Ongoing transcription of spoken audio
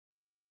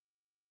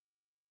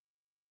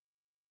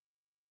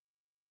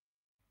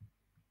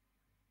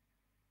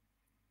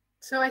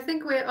So I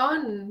think we're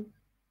on.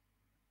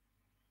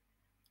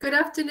 Good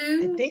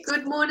afternoon,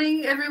 good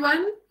morning,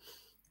 everyone.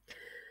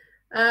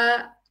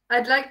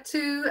 I'd like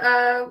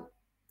to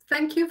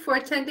thank you for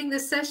attending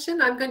this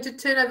session. I'm going to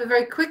turn over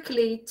very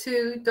quickly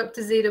to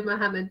Dr. Zida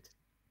Mohammed.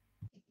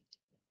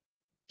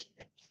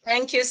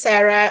 Thank you,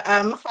 Sarah.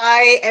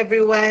 Hi,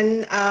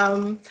 everyone.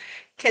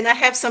 Can I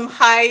have some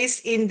highs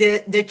in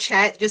the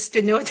chat just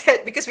to know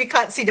that, because we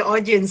can't see the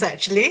audience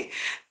actually.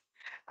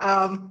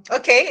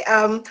 Okay.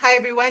 Hi,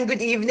 everyone.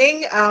 Good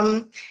evening.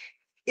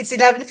 It's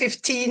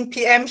 11:15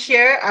 p.m.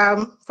 here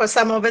for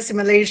some of us in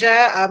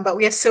Malaysia, but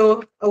we are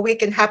so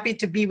awake and happy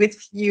to be with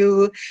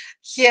you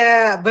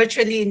here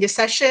virtually in this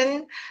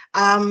session.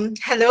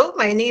 Hello,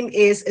 my name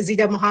is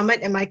Zida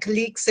Mohammed, and my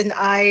colleagues and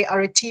I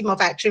are a team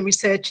of action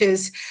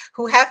researchers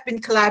who have been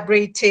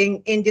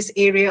collaborating in this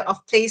area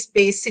of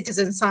place-based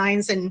citizen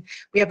science, and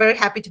we are very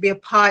happy to be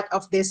a part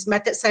of this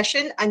method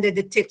session under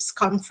the TIPS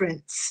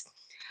conference.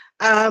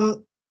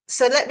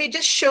 So let me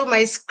just show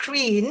my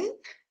screen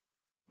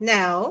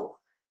now.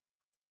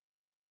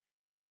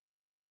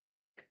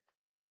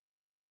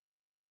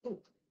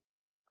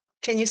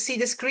 Can you see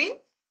the screen?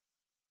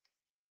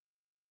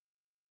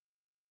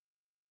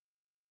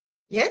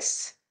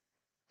 Yes?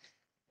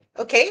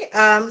 Okay,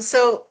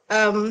 so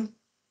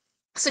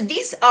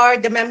these are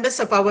the members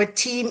of our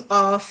team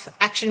of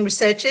action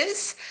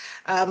researchers.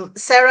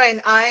 Sarah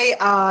and I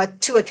are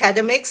two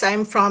academics.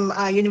 I'm from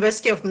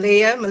University of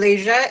Malaya,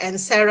 Malaysia, and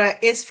Sarah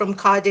is from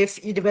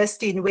Cardiff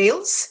University in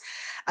Wales.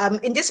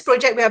 In this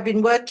project, we have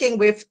been working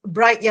with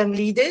bright young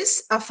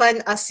leaders,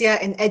 Afan, Asia,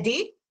 and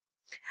Eddie.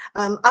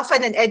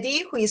 Afan and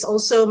Eddie, who is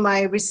also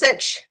my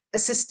research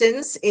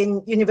assistants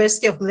in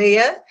University of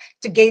Malaya.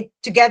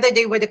 Together,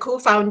 they were the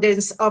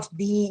co-founders of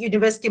the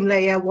University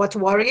Malaya Water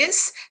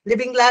Warriors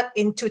Living Lab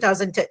in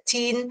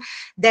 2013.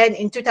 Then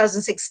in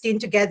 2016,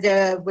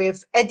 together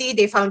with Eddie,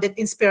 they founded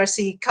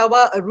Inspirasi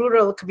Kawa, a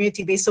rural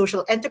community-based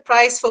social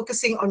enterprise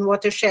focusing on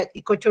watershed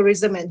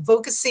ecotourism and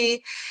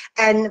advocacy.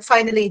 And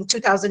finally, in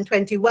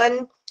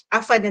 2021,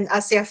 Afan and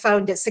Asia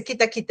founded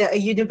Sekita Kita, a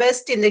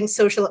university-linked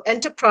social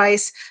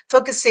enterprise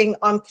focusing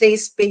on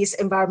place-based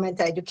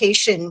environmental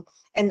education,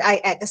 and I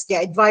act as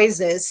their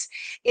advisors.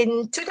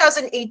 In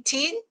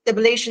 2018, the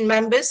Malaysian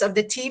members of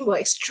the team were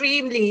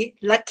extremely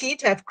lucky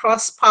to have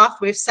crossed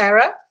paths with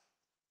Sarah.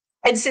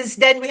 And since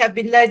then, we have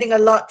been learning a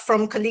lot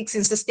from colleagues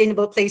in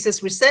Sustainable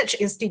Places Research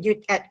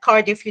Institute at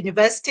Cardiff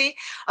University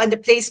on the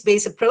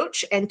place-based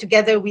approach. And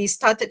together, we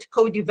started to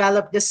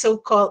co-develop the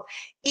so-called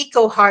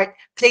EcoHeart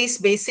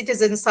place-based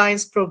citizen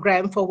science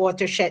program for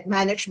watershed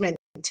management,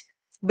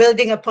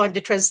 building upon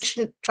the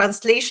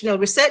translational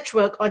research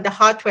work on the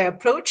Heartware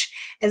approach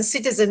and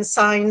citizen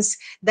science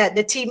that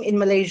the team in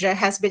Malaysia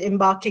has been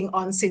embarking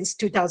on since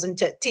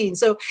 2013.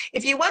 So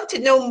if you want to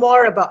know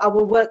more about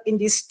our work in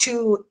these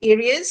two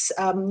areas,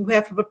 we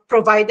have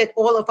provided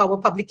all of our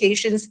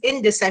publications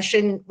in the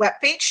session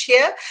webpage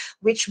here,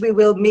 which we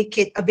will make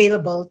it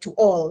available to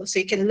all. So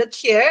you can look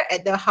here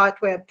at the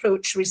Heartware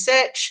approach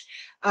research.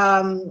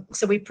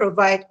 So we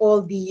provide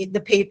all the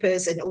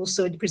papers and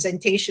also the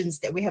presentations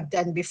that we have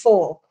done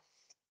before.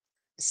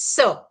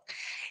 So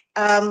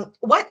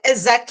what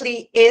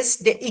exactly is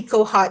the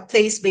EcoHeart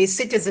Place-Based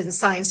Citizen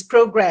Science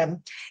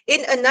Program?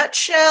 In a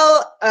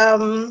nutshell,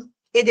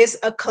 it is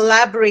a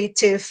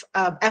collaborative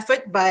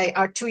effort by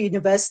our two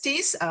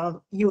universities,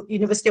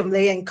 University of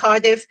Malaya and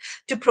Cardiff,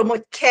 to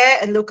promote care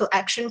and local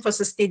action for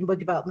sustainable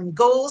development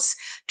goals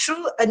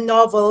through a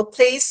novel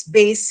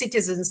place-based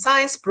citizen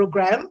science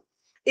program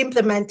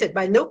implemented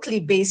by locally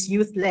based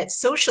youth-led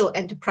social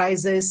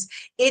enterprises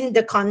in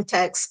the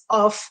context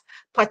of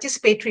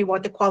participatory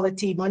water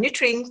quality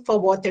monitoring for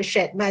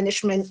watershed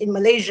management in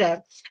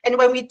Malaysia. And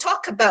when we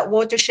talk about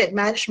watershed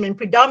management,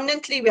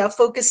 predominantly we are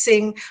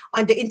focusing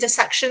on the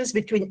intersections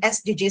between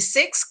SDG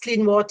 6,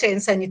 clean water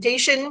and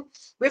sanitation,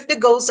 with the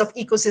goals of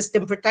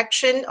ecosystem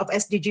protection of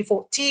SDG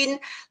 14,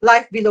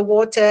 life below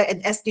water,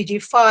 and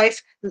SDG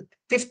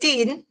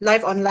 15,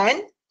 life on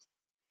land,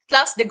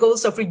 plus the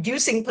goals of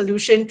reducing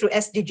pollution through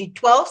SDG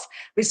 12,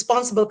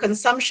 responsible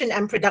consumption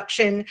and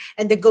production,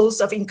 and the goals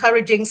of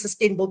encouraging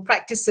sustainable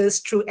practices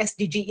through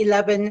SDG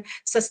 11,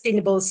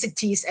 sustainable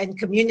cities and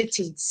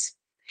communities.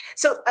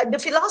 So the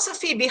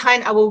philosophy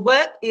behind our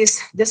work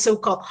is the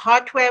so-called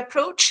Heartware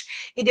approach.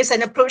 It is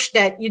an approach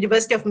that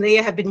University of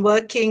Malaya have been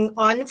working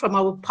on from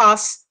our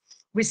past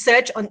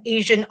research on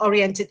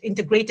Asian-oriented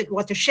integrated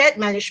watershed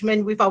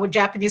management with our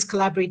Japanese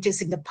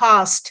collaborators in the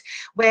past,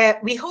 where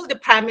we hold the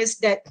premise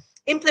that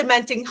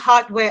implementing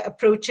Heartware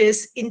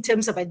approaches in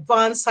terms of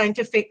advanced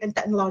scientific and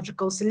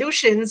technological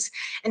solutions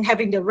and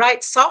having the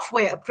right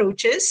software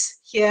approaches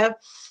here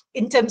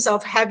in terms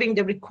of having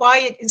the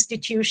required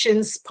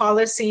institutions,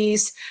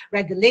 policies,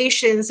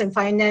 regulations, and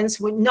finance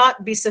would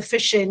not be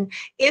sufficient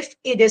if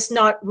it is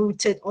not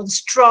rooted on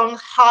strong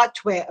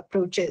Heartware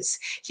approaches.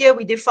 Here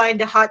we define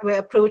the Heartware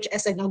approach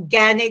as an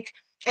organic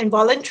and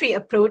voluntary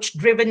approach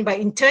driven by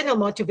internal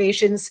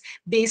motivations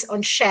based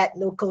on shared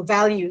local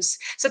values.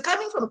 So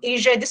coming from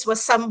Asia, this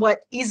was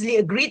somewhat easily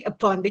agreed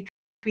upon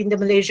between the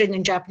Malaysian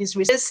and Japanese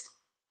researchers.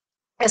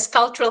 as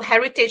cultural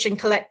heritage and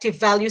collective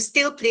values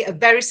still play a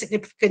very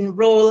significant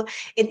role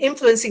in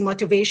influencing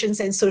motivations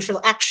and social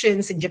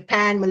actions in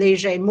Japan,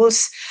 Malaysia, and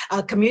most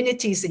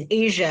communities in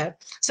Asia.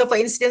 So for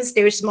instance,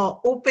 there is more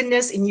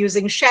openness in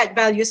using shared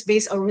values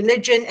based on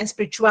religion and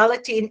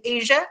spirituality in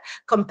Asia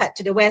compared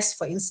to the West,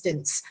 for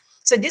instance.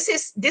 So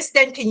this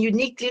then can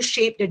uniquely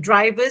shape the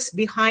drivers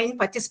behind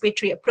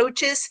participatory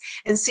approaches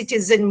and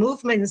citizen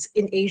movements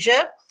in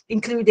Asia,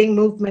 including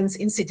movements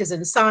in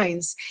citizen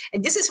science.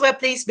 And this is where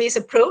place-based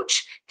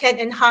approach can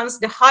enhance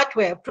the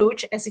Heartware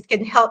approach, as it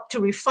can help to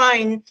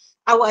refine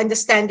our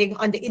understanding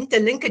on the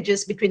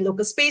interlinkages between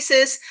local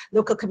spaces,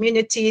 local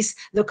communities,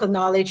 local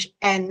knowledge,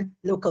 and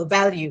local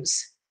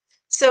values.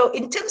 So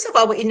in terms of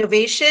our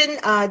innovation,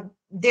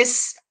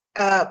 this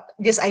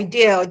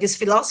idea or this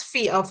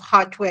philosophy of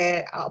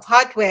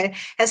Heartware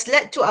has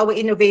led to our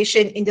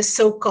innovation in the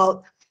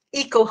so-called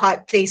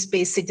EcoHeart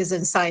place-based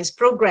citizen science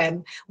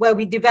program, where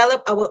we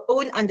develop our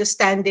own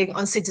understanding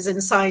on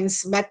citizen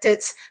science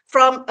methods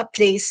from a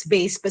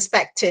place-based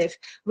perspective,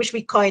 which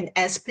we coin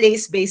as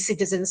place-based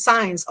citizen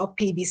science, or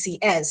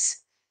PBCS.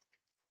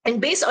 And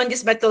based on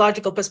this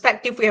methodological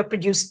perspective, we have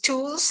produced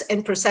tools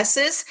and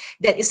processes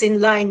that is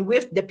in line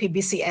with the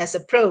PBCS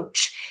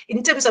approach.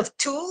 In terms of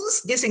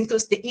tools, this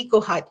includes the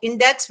EcoHeart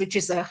Index, which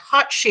is a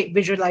heart-shaped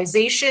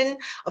visualization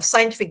of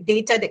scientific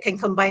data that can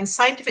combine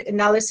scientific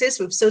analysis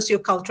with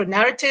sociocultural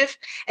narrative.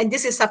 And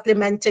this is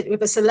supplemented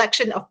with a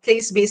selection of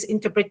place-based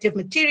interpretive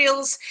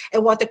materials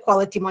and water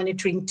quality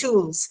monitoring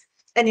tools.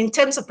 And in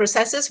terms of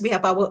processes, we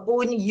have our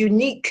own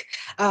unique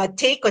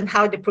take on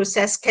how the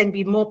process can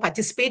be more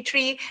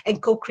participatory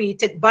and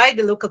co-created by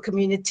the local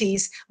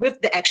communities with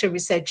the action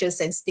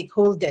researchers and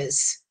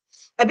stakeholders.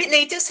 A bit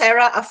later,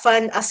 Sarah,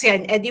 Afan, Asia,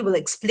 and Eddie will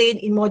explain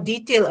in more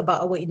detail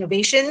about our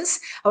innovations.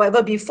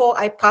 However, before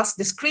I pass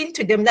the screen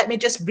to them, let me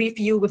just brief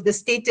you with the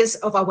status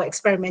of our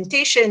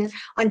experimentation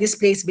on this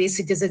place-based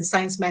citizen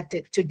science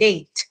method to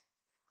date.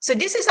 So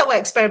this is our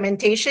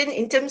experimentation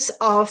in terms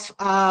of,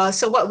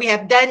 so what we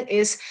have done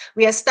is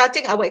we are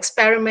starting our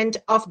experiment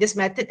of this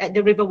method at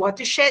the river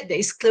watershed that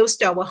is close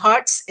to our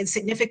hearts and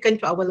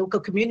significant to our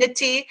local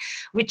community,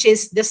 which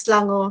is the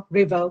Selangor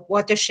River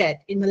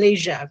Watershed in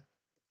Malaysia.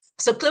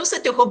 So closer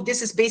to home,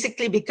 this is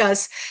basically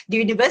because the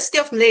University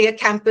of Malaya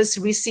campus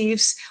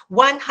receives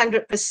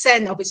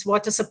 100% of its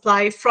water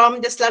supply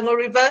from the Selangor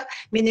River,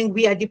 meaning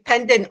we are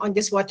dependent on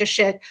this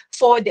watershed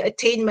for the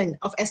attainment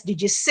of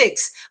SDG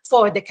 6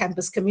 for the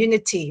campus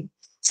community.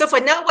 So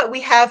for now, what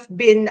we have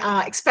been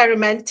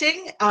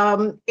experimenting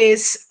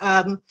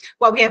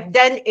what we have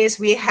done is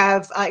we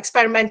have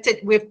experimented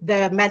with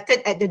the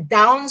method at the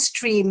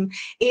downstream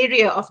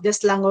area of the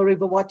Selangor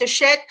River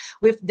watershed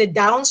with the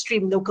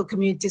downstream local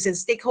communities and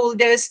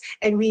stakeholders,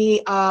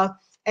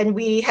 and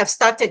we have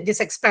started this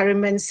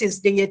experiment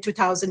since the year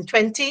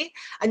 2020.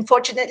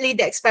 Unfortunately,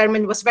 the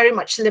experiment was very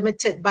much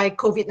limited by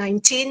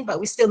COVID-19, but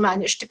we still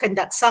managed to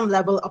conduct some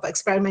level of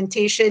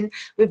experimentation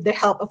with the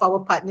help of our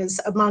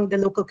partners among the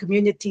local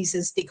communities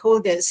and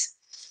stakeholders.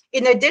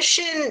 In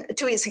addition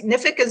to its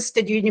significance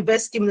to the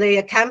University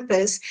Malaya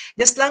campus,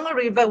 the Selangor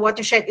River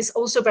watershed is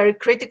also very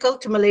critical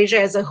to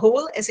Malaysia as a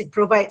whole, as it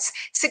provides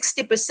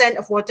 60%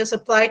 of water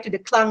supply to the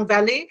Klang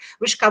Valley,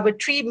 which cover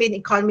 3 main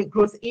economic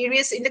growth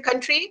areas in the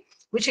country,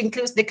 which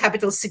includes the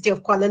capital city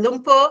of Kuala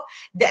Lumpur,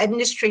 the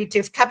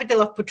administrative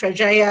capital of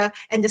Putrajaya,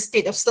 and the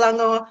state of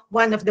Selangor,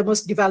 one of the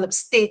most developed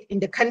states in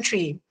the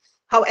country.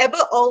 However,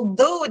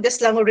 although the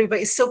Selangor River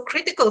is so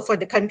critical for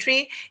the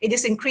country, it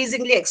is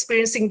increasingly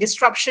experiencing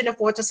disruption of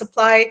water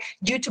supply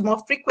due to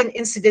more frequent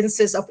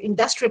incidences of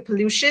industrial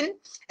pollution,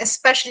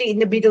 especially in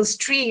the middle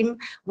stream,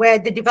 where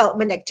the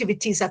development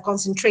activities are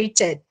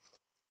concentrated.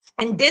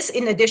 And this,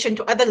 in addition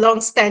to other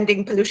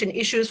long-standing pollution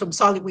issues from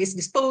solid waste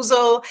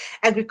disposal,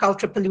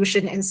 agricultural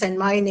pollution, and sand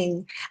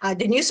mining.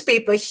 The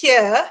newspaper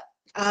here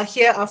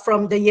are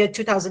from the year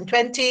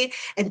 2020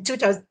 and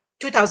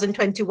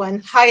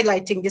 2021,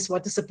 highlighting this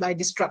water supply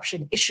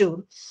disruption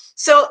issue.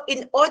 So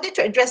in order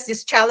to address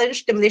this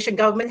challenge, the Malaysian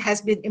government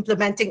has been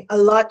implementing a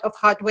lot of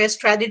hardware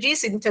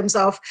strategies in terms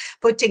of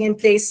putting in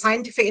place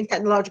scientific and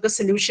technological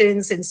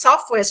solutions, and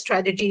software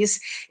strategies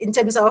in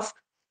terms of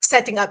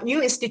setting up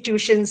new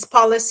institutions,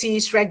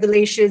 policies,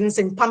 regulations,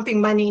 and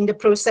pumping money in the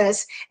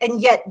process,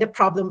 and yet the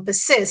problem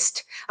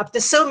persists.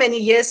 After so many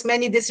years,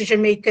 many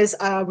decision makers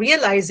are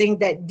realizing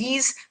that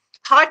these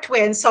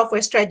hardware and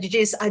software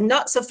strategies are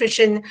not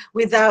sufficient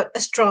without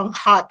a strong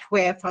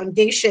hardware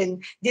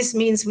foundation. This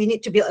means we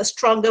need to build a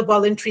stronger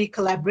voluntary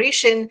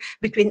collaboration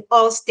between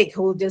all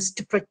stakeholders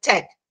to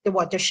protect the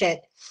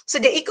watershed. So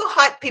the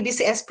EcoHeart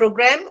PBCS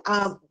program,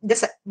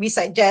 we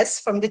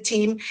suggest from the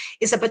team,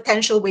 is a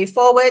potential way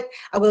forward.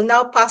 I will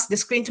now pass the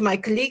screen to my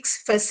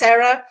colleagues, first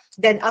Sarah,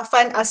 then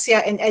Afan,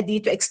 Asia, and Eddie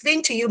to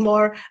explain to you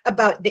more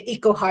about the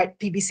EcoHeart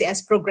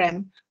PBCS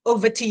program.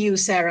 Over to you,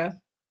 Sarah.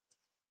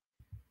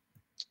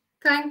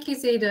 Thank you,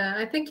 Zita.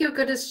 I think you're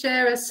going to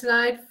share a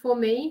slide for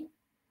me.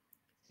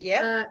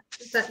 Yeah.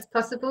 If that's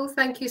possible.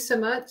 Thank you so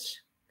much.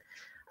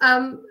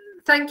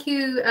 Thank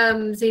you,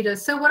 Zita.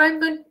 So what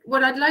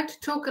I'd like to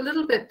talk a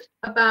little bit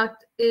about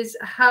is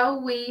how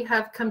we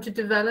have come to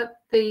develop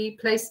the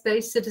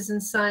place-based citizen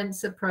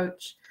science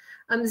approach.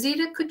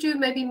 Zita, could you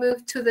maybe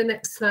move to the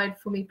next slide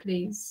for me,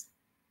 please?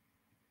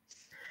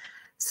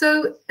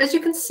 So as you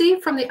can see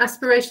from the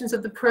aspirations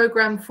of the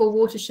program for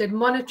watershed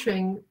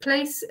monitoring,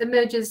 place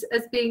emerges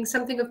as being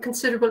something of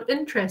considerable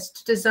interest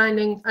to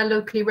designing a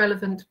locally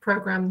relevant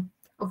program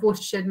of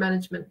watershed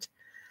management.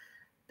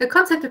 The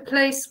concept of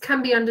place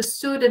can be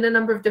understood in a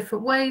number of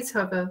different ways,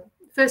 however.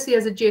 Firstly,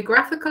 as a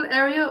geographical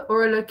area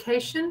or a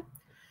location,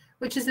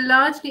 which is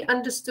largely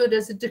understood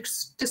as a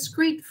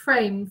discrete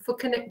frame for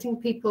connecting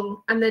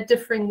people and their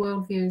differing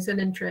worldviews and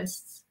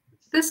interests.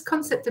 This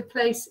concept of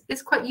place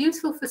is quite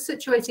useful for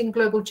situating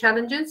global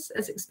challenges,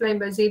 as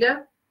explained by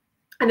Zita,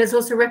 and is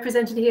also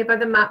represented here by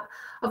the map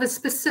of a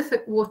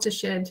specific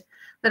watershed,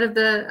 that of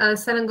the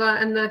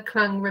Selangor and the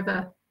Klang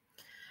River.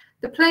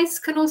 Place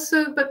can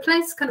also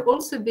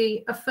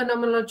be a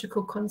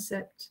phenomenological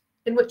concept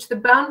in which the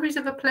boundaries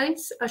of a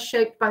place are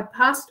shaped by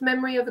past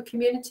memory of a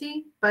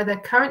community, by their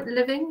current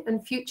living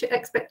and future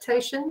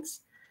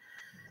expectations.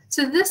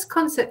 So this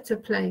concept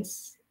of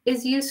place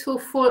is useful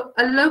for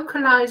a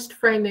localized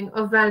framing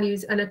of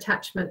values and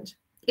attachment.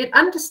 It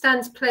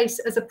understands place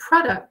as a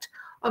product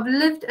of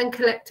lived and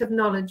collective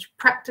knowledge,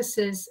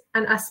 practices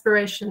and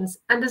aspirations,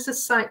 and as a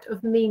site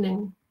of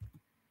meaning.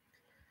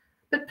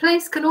 But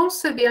place can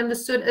also be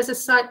understood as a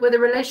site where the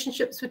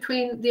relationships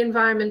between the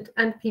environment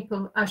and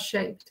people are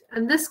shaped.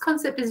 And this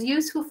concept is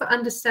useful for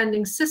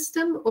understanding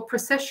system or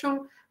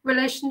processual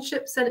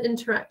relationships and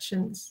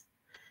interactions.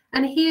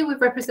 And here we've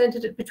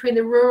represented it between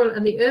the rural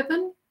and the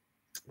urban,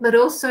 but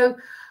also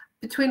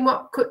between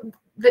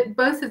that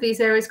both of these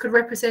areas could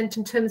represent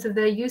in terms of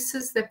their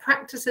uses, their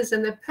practices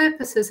and their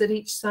purposes at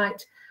each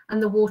site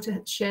and the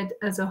watershed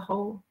as a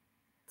whole.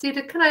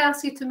 Zita, can I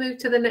ask you to move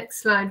to the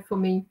next slide for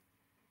me,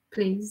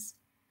 please?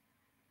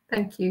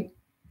 Thank you.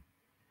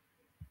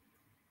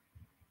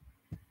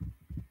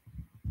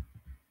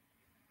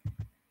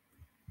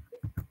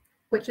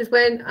 Which is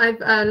when I've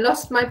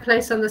lost my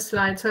place on the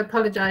slide, so I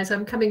apologize.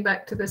 I'm coming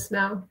back to this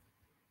now.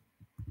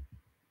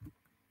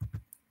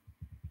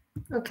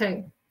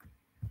 Okay.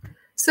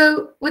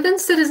 So within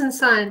citizen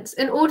science,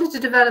 in order to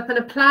develop and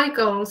apply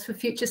goals for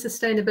future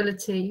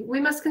sustainability, we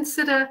must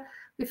consider,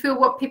 we feel,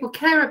 what people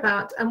care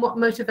about and what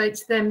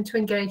motivates them to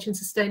engage in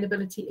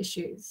sustainability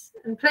issues.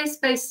 And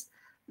place-based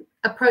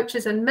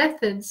approaches and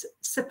methods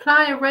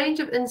supply a range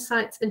of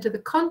insights into the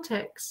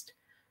context,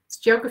 its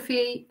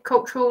geography,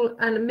 cultural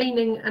and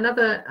meaning and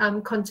other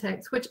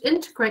contexts, which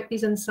integrate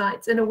these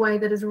insights in a way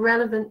that is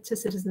relevant to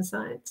citizen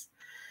science.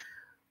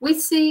 We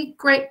see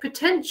great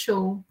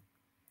potential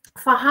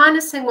for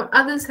harnessing what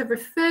others have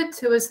referred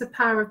to as the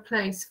power of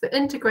place, for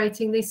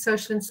integrating these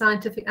social and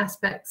scientific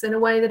aspects in a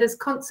way that is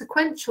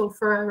consequential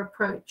for our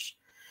approach.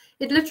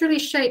 It literally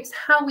shapes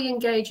how we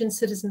engage in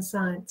citizen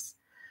science.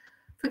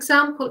 For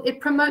example, it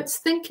promotes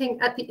thinking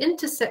at the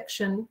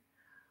intersection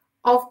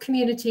of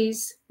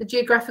communities, the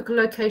geographical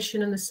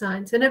location and the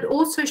science, and it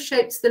also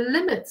shapes the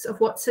limits of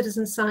what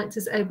citizen science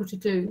is able to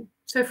do.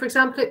 So, for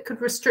example, it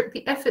could restrict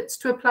the efforts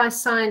to apply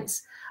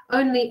science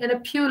only in a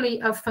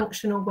purely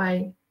functional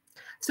way.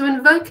 So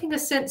invoking a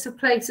sense of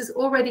place is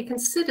already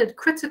considered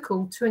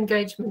critical to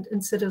engagement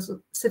in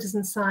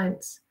citizen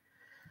science.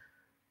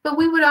 But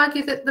we would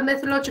argue that the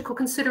methodological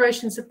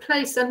considerations of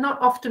place are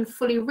not often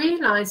fully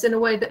realized in a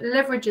way that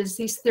leverages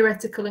these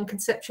theoretical and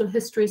conceptual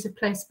histories of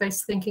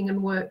place-based thinking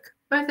and work,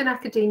 both in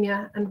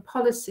academia and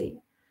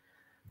policy.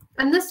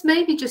 And this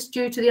may be just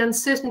due to the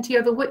uncertainty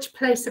over which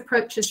place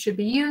approaches should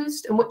be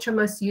used and which are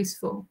most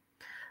useful.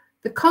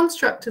 The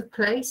construct of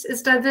place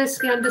is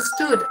diversely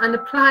understood and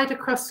applied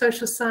across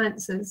social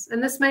sciences,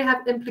 and this may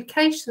have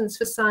implications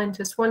for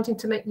scientists wanting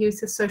to make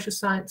use of social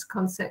science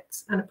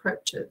concepts and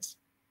approaches.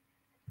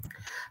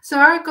 So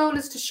our goal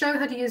is to show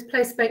how to use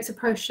place-based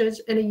approaches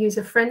in a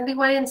user-friendly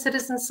way in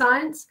citizen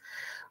science,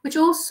 which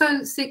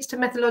also seeks to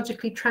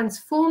methodologically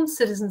transform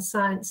citizen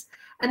science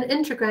and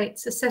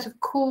integrates a set of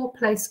core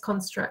place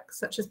constructs,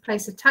 such as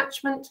place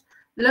attachment,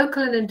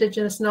 local and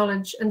indigenous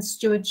knowledge, and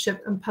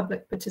stewardship and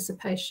public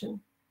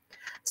participation.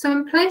 So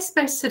in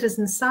place-based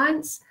citizen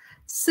science,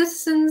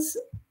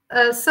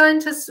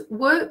 scientists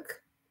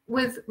work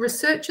with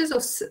researchers,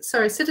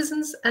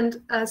 citizens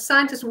and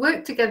scientists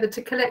work together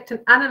to collect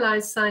and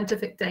analyze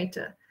scientific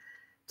data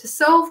to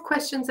solve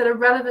questions that are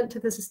relevant to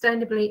the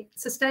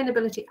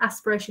sustainability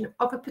aspiration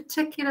of a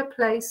particular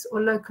place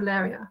or local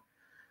area,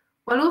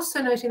 while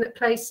also noting that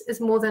place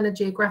is more than a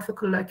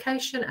geographical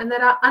location and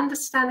that our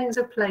understandings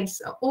of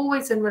place are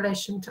always in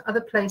relation to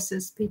other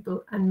places,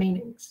 people, and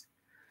meanings.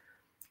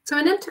 So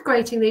in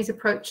integrating these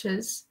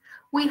approaches,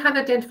 we have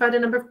identified a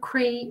number of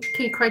key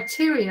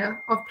criteria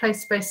of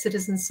place-based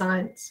citizen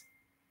science.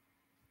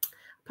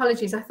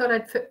 Apologies, I thought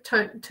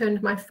I'd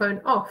turned my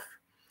phone off.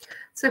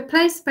 So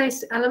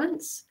place-based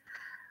elements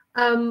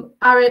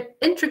are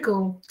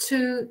integral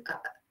to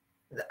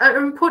an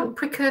important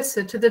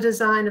precursor to the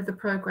design of the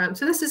program.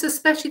 So this is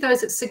especially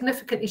those that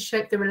significantly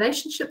shape the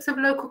relationships of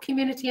local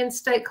community and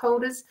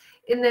stakeholders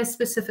in their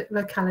specific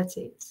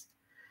localities.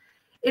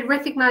 It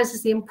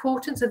recognizes the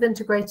importance of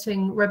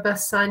integrating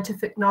robust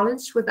scientific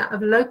knowledge with that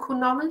of local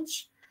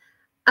knowledge,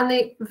 and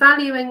the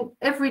valuing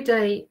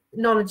everyday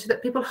knowledge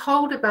that people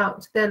hold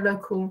about their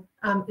local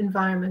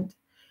environment.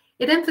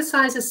 It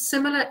emphasizes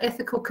similar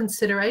ethical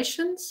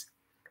considerations,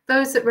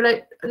 those that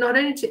relate not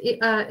only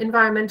to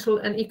environmental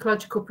and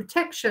ecological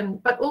protection,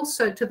 but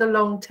also to the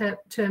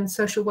long-term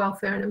social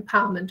welfare and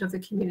empowerment of the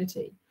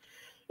community.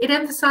 It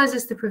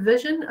emphasizes the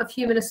provision of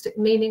humanistic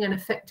meaning and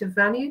effective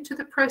value to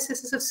the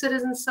processes of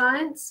citizen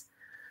science,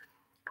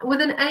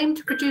 with an aim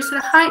to produce a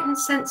heightened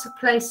sense of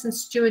place and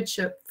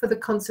stewardship for the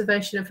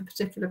conservation of a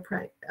particular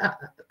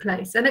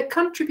place. And it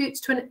contributes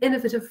to an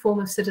innovative form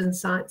of citizen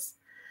science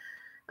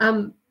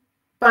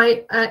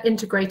by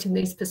integrating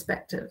these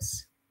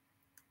perspectives.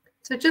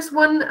 So just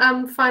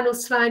one final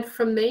slide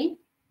from me.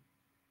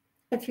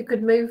 If you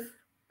could move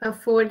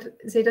forward,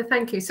 Zita,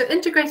 thank you. So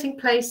integrating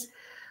place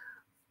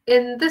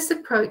in this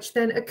approach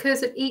then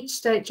occurs at each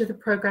stage of the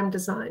program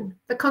design.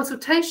 The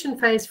consultation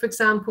phase, for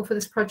example, for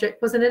this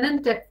project was an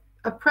in-depth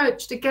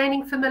approach to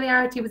gaining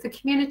familiarity with the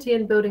community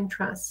and building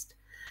trust.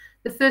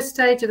 The first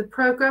stage of the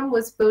program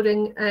was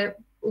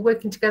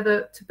working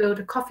together to build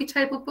a coffee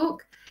table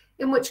book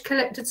in which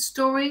collected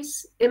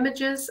stories,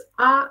 images,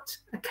 art,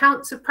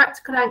 accounts of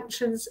practical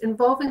actions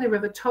involving the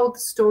river told the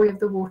story of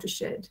the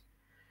watershed.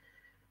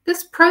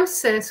 This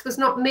process was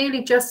not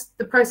merely just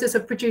the process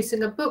of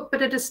producing a book,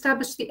 but it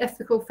established the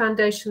ethical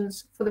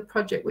foundations for the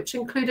project, which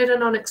included a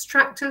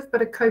non-extractive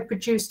but a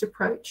co-produced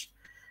approach,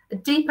 a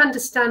deep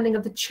understanding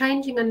of the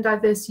changing and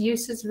diverse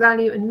uses,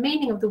 value and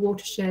meaning of the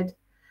watershed,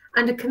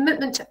 and a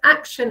commitment to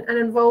action and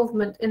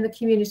involvement in the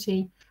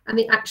community and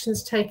the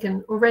actions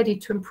taken already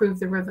to improve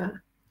the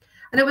river.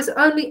 And it was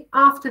only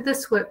after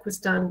this work was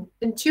done,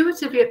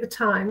 intuitively at the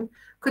time,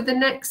 could the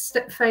next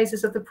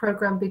phases of the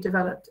program be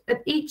developed.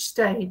 At each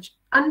stage,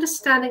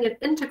 understanding and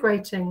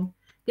integrating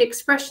the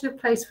expression of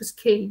place was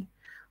key,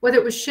 whether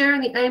it was sharing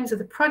the aims of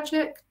the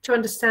project to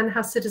understand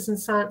how citizen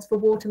science for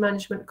water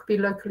management could be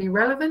locally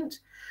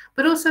relevant,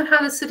 but also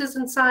how the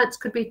citizen science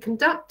could be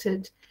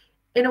conducted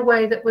in a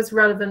way that was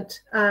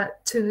relevant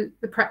to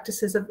the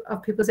practices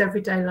of people's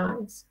everyday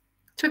lives.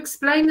 To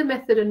explain the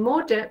method in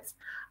more depth,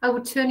 I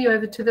will turn you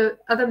over to the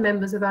other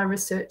members of our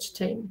research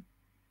team.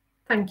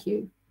 Thank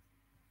you.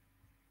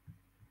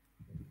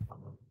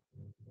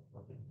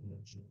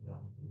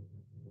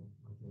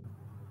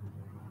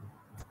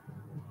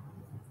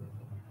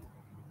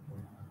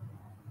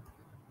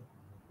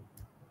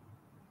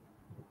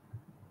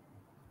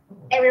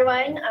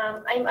 Everyone,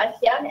 I'm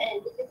Asia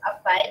and this is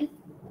Afan.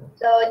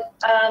 So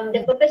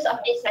the purpose of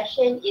this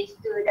session is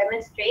to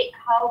demonstrate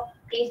how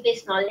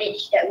place-based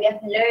knowledge that we have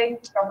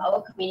learned from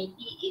our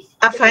community is...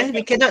 Afan,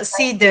 we cannot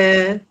see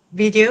the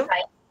video.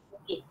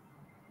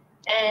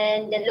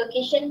 And the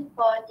location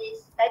for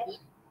this study...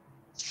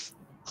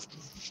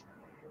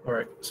 All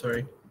right,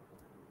 sorry.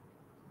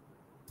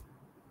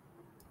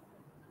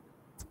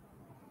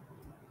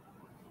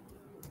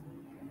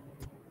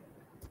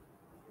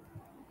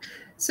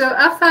 So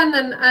Afan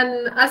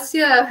and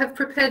Asia have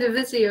prepared a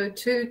video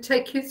to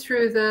take you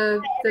through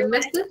the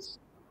method.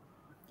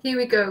 Here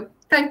we go.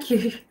 Thank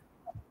you.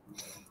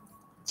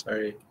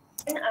 Sorry.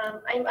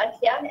 I'm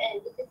Asia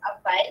and this is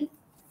Afan.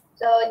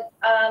 So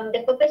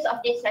the purpose of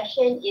this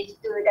session is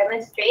to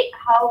demonstrate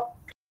how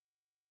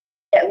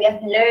that we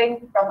have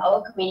learned from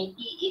our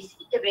community is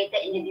integrated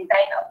in the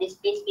design of this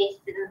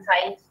place-based citizen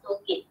science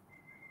toolkit.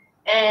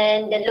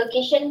 And the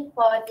location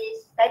for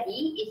this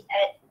study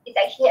is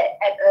actually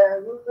at a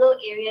rural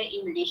area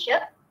in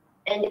Malaysia,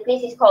 and the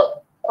place is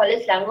called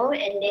Kuala Selangor,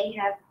 and they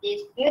have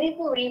this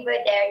beautiful river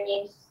there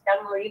named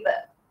Selangor River.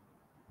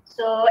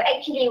 So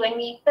actually, when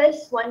we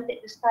first wanted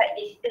to start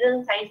this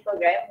citizen science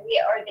program,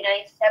 we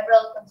organized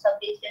several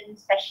consultation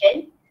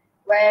sessions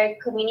where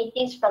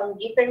communities from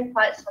different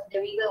parts of the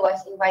river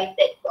was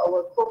invited to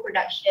our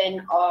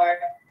co-production or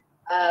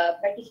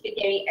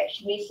participatory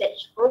action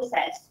research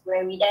process,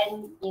 where we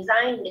then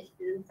designed the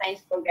citizen science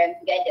program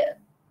together.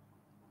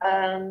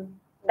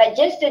 But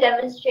just to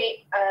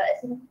demonstrate a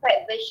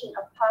simplified version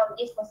of how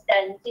this was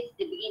done since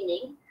the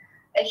beginning,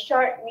 a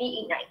short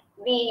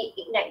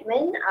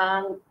reenactment,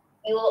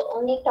 we will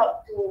only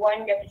talk to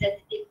one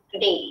representative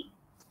today.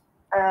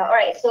 All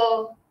right,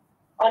 so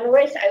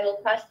onwards, I will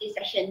pass this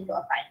session to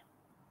Afan.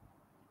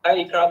 Hi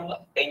Ikram,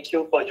 thank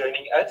you for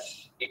joining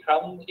us.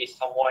 Ikram is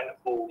someone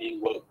who we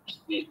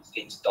worked with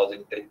since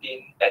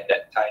 2013. At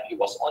that time, he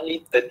was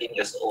only 13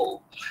 years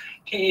old.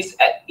 He is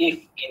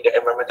active in the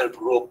environmental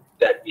group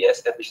that we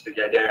established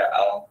together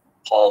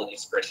called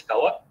Inspirasi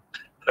Kawan.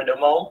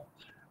 Furthermore,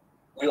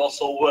 we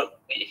also worked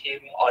with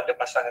him on the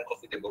Pasangan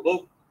Coffee Table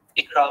book.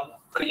 Ikram,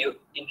 could you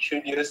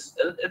introduce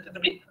a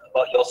little bit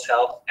about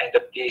yourself and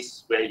the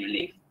place where you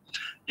live?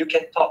 You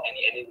can talk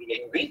any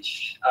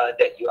language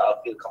that you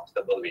feel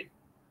comfortable with.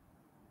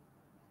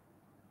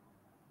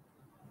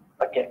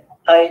 Okay.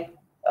 Hi,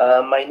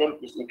 my name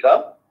is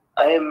Ikram.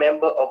 I am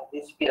member of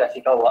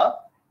Inspirasi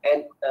Kawa,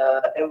 an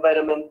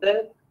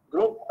environmental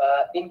group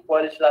in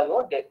Kuala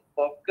Selangor that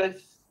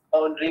focus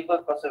on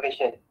river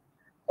conservation.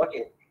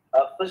 Okay,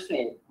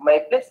 firstly,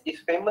 my place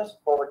is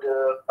famous for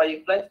the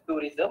fireflies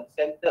tourism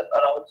centered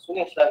around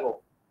Sungai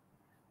Selangor.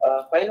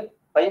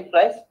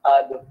 Fireflies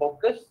are the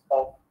focus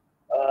of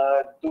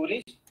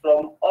tourists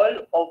from all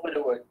over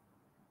the world.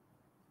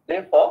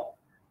 Therefore,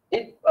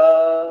 it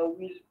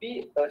will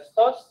be a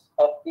source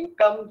of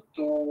income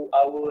to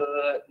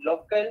our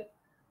local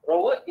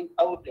rower in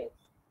our place.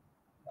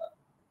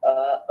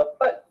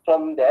 Apart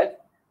from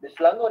that, the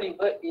Selangor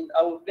River in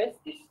our place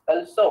is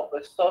also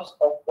a source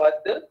of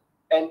water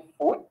and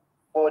food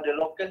for the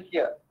local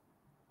here.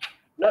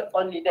 Not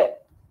only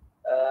that,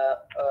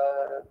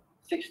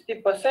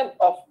 60%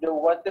 of the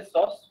water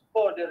source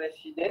for the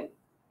resident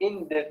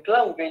in the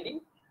Klang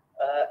Valley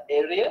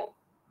area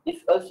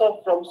is also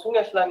from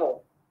Sungai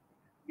Selangor.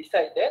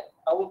 Besides that,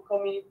 our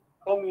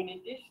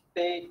communities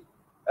take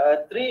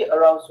tree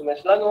around Sungai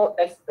Selangor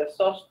as a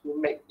source to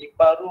make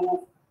ipar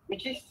roof,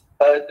 which is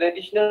a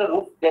traditional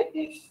roof that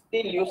is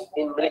still used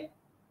in Malaysia.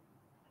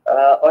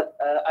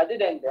 Other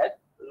than that,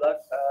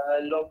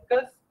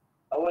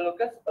 our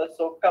locals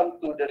also come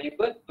to the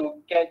river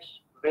to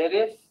catch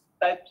various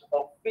types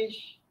of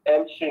fish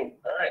and shrimp.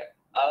 All right.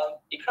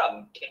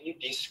 Ikram, can you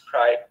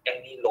describe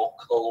any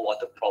local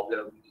water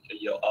problem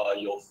your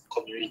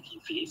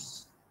community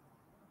face?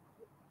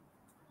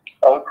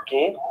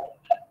 Okay.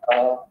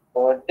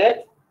 For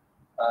that,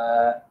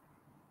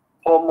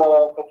 for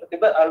more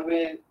comfortable, I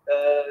will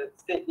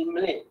say in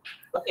Malay.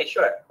 Okay,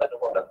 sure. No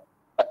problem.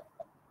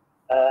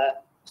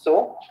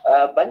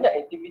 Banyak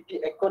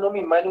aktiviti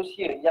ekonomi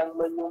manusia yang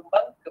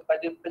menyumbang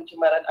kepada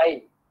pencemaran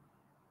air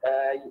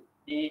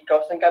di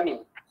kawasan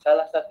kami.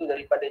 Salah satu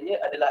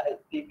daripadanya adalah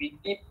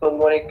aktiviti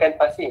pengorekan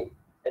pasir.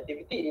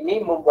 Aktiviti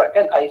ini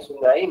membuatkan air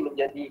sungai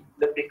menjadi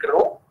lebih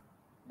keruh,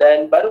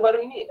 dan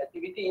baru-baru ini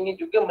aktiviti ini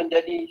juga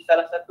menjadi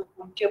salah satu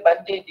punca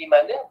banjir di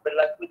mana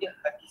berlakunya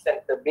hakisan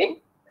tebing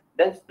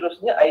dan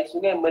seterusnya air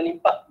sungai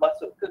melimpah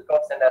masuk ke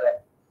kawasan darat.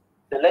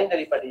 Selain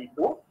daripada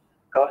itu,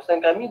 kawasan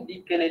kami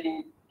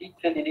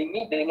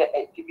dikelilingi dengan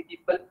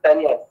aktiviti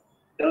pertanian,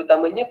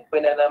 terutamanya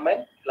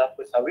penanaman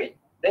kelapa sawit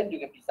dan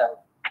juga pisang.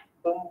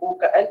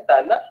 Pembukaan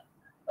tanah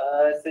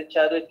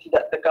secara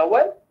tidak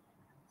terkawal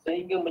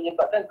sehingga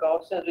menyebabkan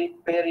kawasan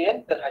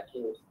riparian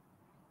terhakis.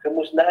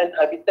 Kemusnahan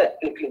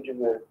habitat kelak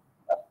juga.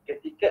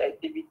 Ketika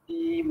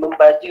aktiviti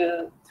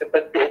membaja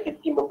seperti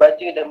aktiviti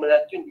membaja dan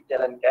meracun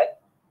dijalankan,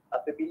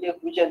 apabila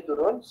hujan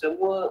turun,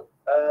 semua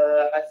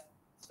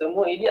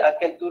ini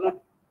akan turun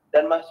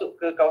dan masuk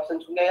ke kawasan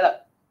sungai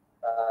lah.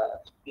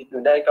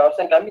 Itu. Dan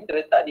kawasan kami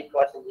terletak di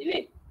kawasan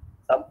hilir.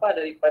 Sampah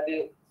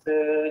daripada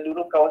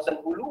seluruh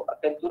kawasan hulu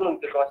akan turun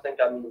ke kawasan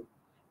kami.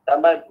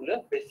 Tambah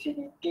pula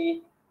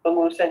fasiliti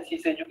pengurusan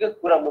sisa juga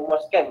kurang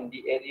memuaskan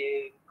di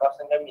area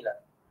kawasan kami lah.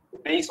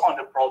 Based on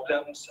the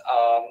problems,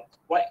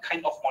 what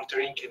kind of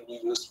monitoring can be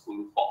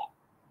useful for?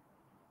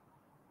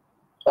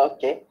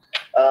 Okay.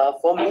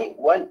 For me,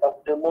 one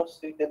of the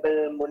most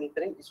suitable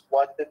monitoring is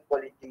water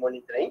quality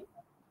monitoring.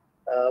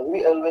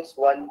 We always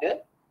wonder,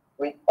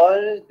 with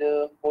all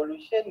the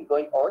pollution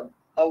going on,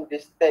 how the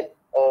state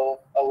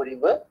of our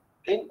river,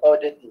 clean or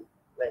dirty,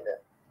 like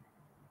that.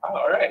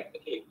 All right.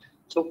 Okay.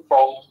 So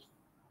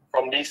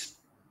from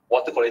this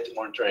water quality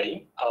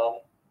monitoring,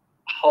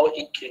 how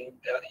it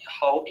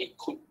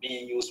could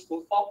be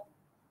useful for?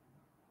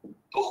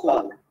 To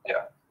who?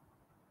 Yeah.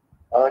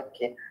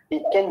 Okay.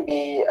 It can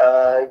be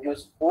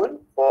useful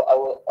for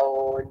our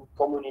own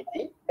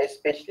community,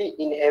 especially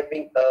in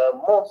having a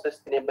more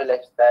sustainable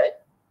lifestyle.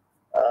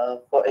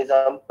 For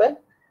example,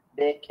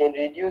 they can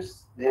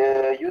reduce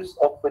the use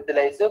of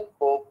fertilizer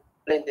for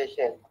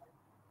plantation.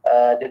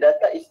 The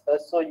data is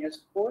also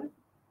useful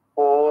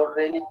for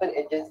relevant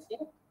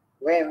agency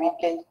where we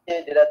can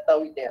share the data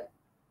with them.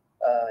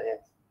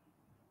 Yes.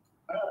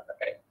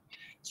 Okay.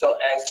 So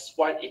as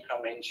what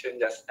Ikram mentioned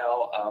just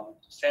now,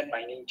 sand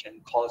mining can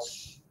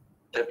cause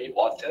turbid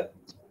water.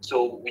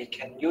 So we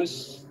can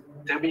use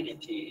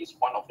turbidity is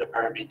one of the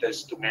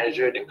parameters to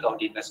measure the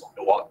cloudiness of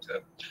the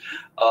water.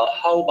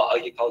 How about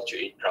agriculture,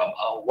 Ikram?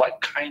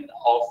 What kind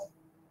of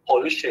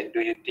pollution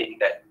do you think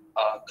that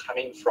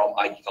coming from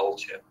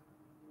agriculture?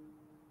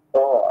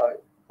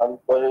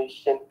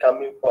 Pollution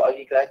coming from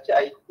agriculture,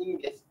 I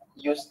think they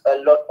use a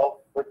lot of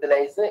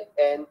fertilizer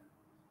and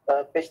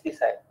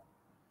pesticide.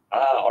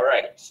 All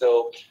right.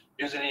 So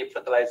usually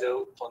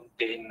fertilizer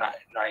contain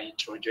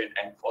nitrogen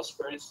and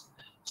phosphorus.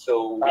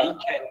 So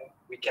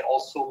we can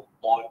also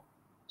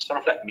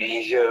sort of like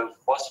measure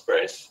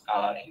phosphorus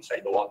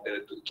inside the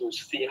water to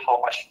see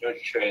how much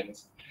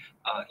nutrients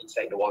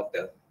inside the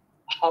water.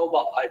 How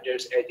about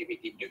others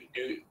activity?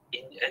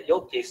 In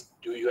your case,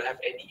 do you have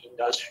any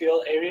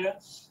industrial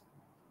areas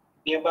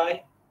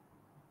nearby?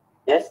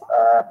 Yes,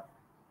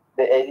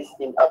 the areas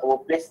in our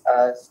place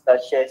are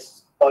such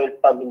as oil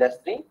palm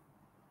industry.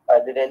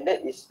 Other than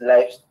that is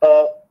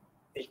livestock,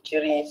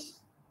 fisheries.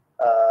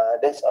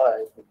 That's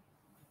all.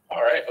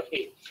 All right.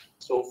 Okay.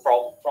 So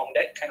from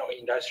that kind of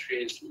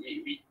industries,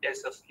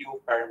 there's a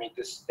few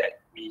parameters that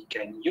we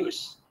can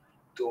use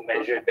to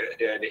measure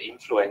the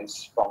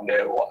influence from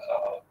the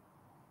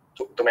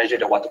to measure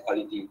the water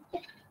quality.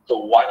 So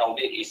one of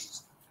it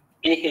is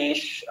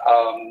pH,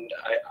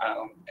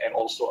 and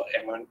also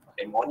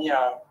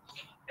ammonia,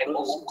 and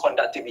also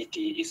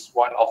conductivity is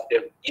one of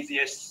the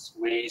easiest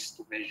ways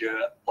to measure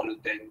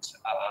pollutants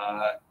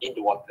in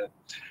the water.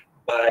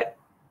 But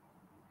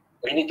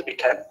we need to be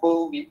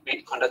careful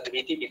with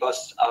conductivity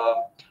because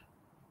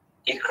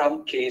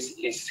Ikram case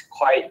is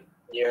quite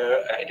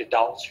near the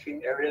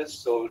downstream areas,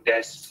 so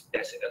there's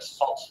a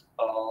source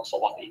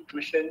of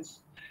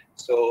intrusions.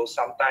 So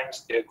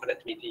sometimes the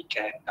conductivity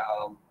can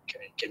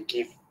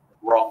give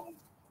wrong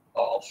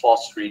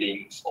false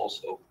readings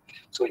also.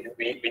 So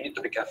we need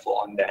to be careful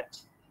on that.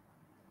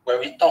 When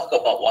we talk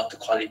about water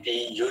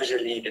quality,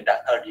 usually the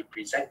data are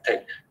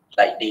represented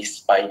like this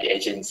by the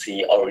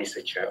agency or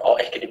researcher or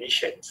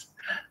academicians.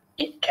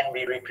 It can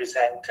be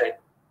represented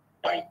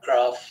by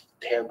graph,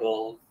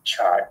 table,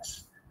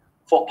 charts.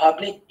 For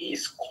public, it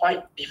is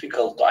quite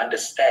difficult to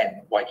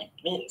understand what it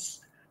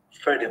means.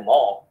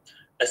 Furthermore,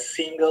 a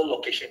single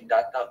location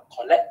data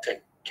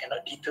collected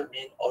cannot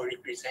determine or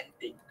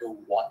representing the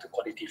water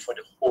quality for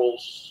the whole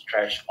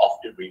stretch of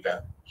the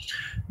river.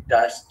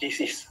 Thus, this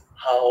is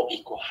how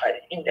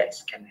Eco-Height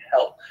Index can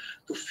help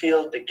to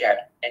fill the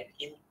gap and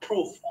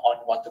improve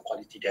on water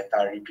quality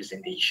data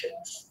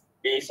representations.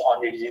 Based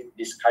on the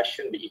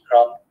discussion with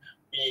Ikram,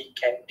 we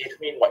can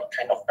determine what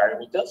kind of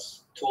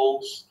parameters,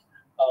 tools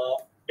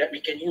that we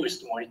can use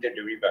to monitor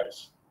the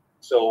rivers.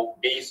 So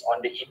based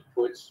on the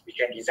inputs, we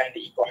can design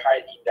the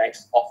Eco-Height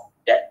Index of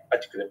that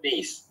particular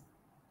place.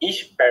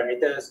 Each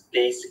parameter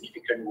plays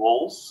significant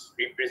roles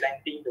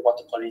representing the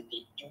water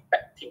quality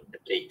impacting the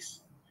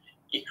place.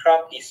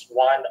 Ikram is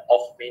one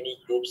of many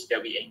groups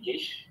that we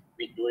engage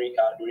with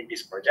during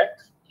this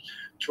project.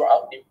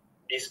 Throughout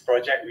this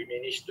project, we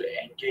managed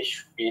to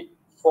engage with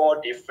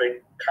 4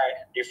 different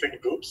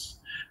groups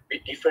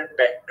with different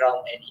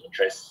background and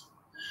interests.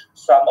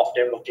 Some of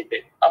them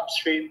located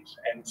upstream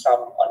and some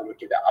are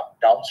located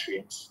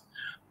downstreams.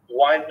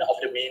 One of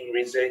the main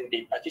reasons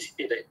they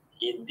participated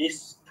in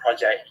this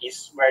project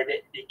is where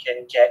they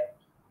can get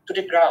to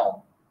the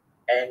ground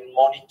and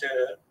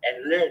monitor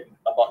and learn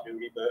about the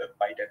river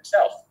by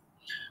themselves.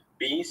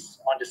 Based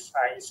on the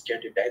science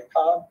gathered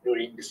data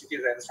during the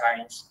citizen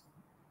science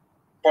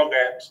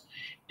programs,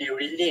 they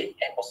relate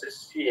and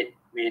associate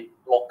with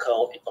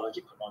local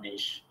ecological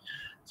knowledge.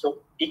 So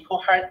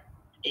Eco-Height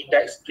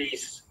Index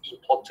plays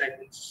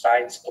important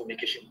science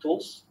communication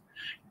tools.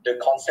 The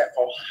concept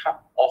of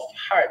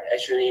heart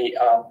actually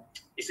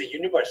is a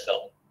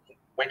universal.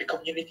 When the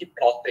community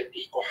plotted the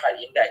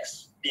Eco-Height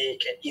Index, they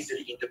can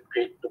easily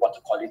interpret the water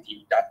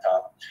quality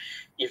data.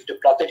 If the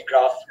plotted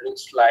graph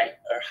looks like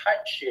a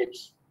heart shape,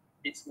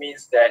 it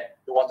means that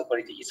the water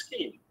quality is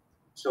clean.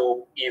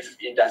 So if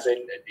it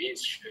doesn't,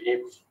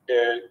 if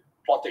the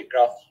plotted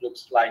graph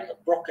looks like a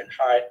broken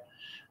heart,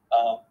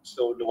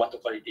 so the water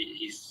quality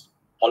is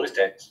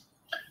polluted.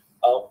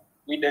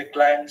 With a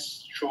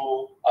glance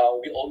through,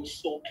 we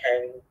also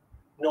can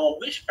know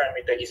which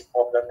parameter is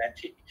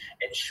problematic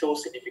and show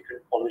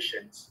significant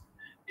pollutions.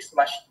 It's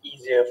much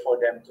easier for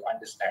them to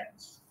understand.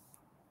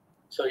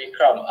 So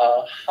Ikram,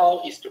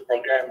 how is the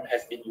program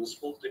has been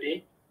useful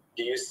today?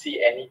 Do you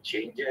see any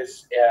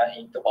changes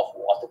in terms of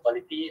water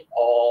quality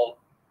or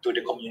to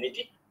the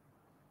community?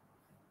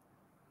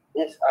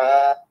 Yes,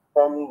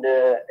 from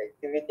the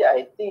activity,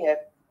 I think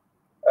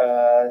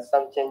have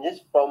some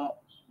changes from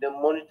the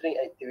monitoring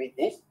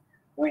activities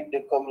with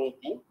the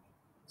community.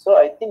 So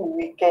I think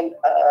we can,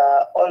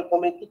 all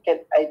community can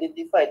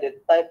identify the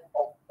type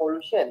of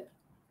pollution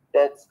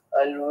that's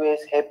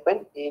always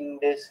happen in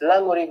the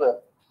Selangor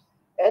River,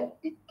 and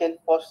it can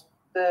foster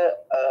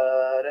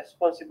a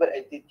responsible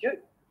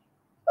attitude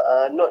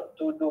not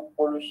to do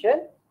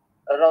pollution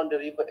around the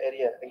river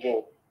area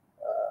again.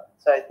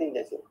 So I think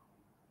that's it.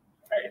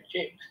 Right,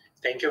 okay.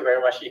 Thank you very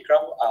much,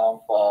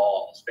 Ikram,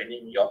 for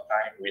spending your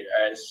time with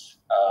us.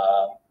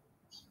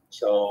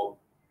 So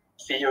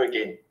see you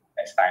again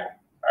next time.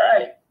 All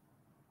right.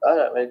 All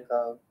right,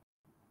 welcome.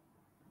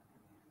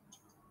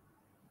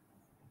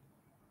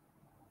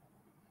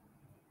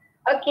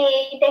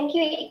 Okay, thank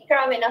you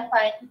Ikram and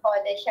Afan for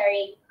the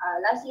sharing.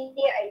 Lastly,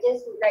 I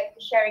just would like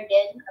to share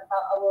again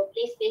about our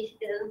place-based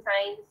citizen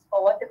science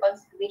for water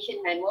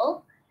conservation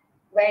manual,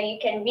 where you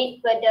can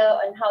read further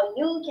on how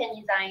you can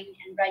design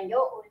and run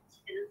your own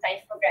citizen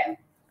science program.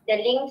 The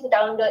link to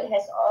download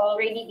has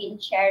already been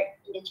shared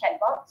in the chat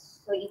box.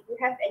 So if you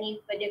have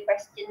any further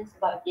questions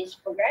about this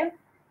program,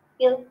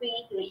 feel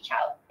free to reach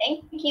out.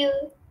 Thank you.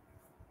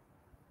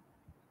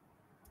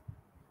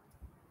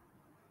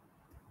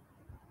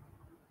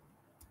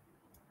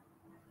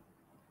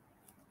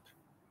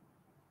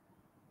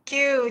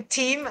 Thank you,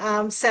 team.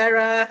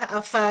 Sarah,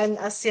 Afan,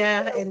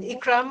 Asya, and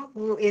Ikram,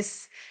 who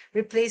is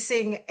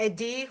replacing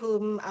Eddie,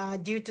 whom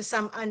due to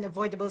some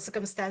unavoidable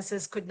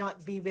circumstances could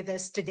not be with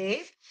us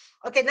today.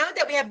 Okay, now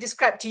that we have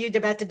described to you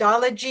the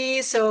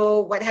methodology,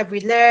 so what have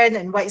we learned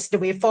and what is the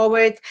way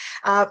forward,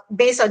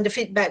 based on the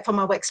feedback from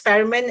our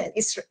experiment, and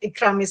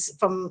Ikram is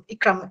from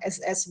Ikram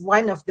as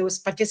one of those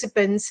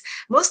participants,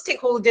 most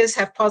stakeholders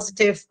have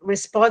positive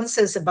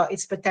responses about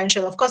its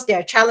potential. Of course, there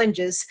are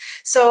challenges.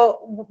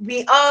 So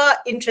we are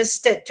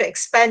interested to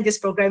expand this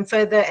program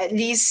further, at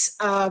least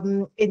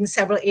in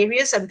several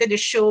areas. I'm going to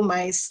show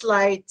my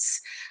slides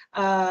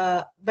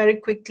very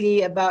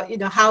quickly about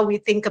how we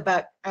think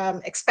about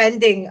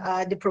expanding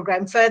the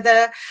program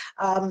further.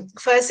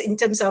 First, in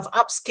terms of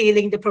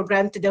upscaling the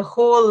program to the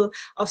whole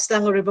of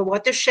Selangor River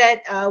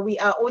Watershed, we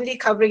are only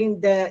covering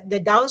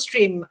the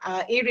downstream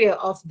area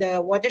of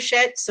the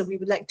watershed, so we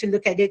would like to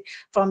look at it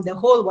from the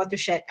whole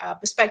watershed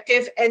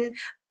perspective. And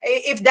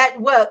if that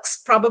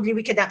works, probably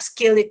we can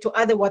upscale it to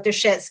other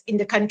watersheds in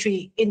the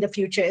country in the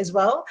future as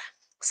well.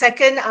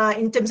 Second,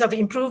 in terms of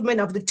improvement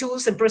of the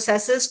tools and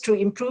processes to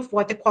improve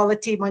water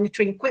quality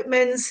monitoring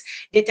equipments,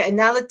 data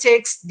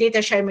analytics,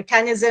 data sharing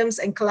mechanisms,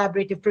 and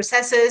collaborative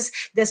processes.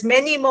 There's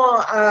many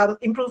more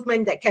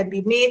improvement that can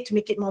be made to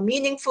make it more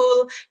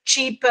meaningful,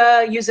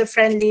 cheaper,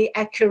 user-friendly,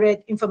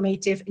 accurate,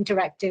 informative,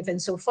 interactive, and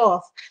so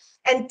forth.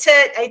 And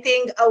third, I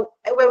think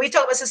when we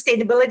talk about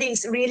sustainability,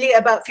 it's really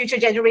about future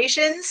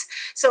generations.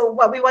 So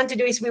what we want to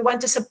do is we want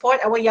to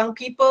support our young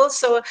people.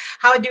 So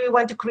how do we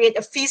want to create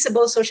a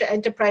feasible social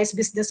enterprise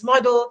business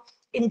model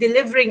in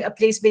delivering a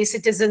place-based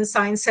citizen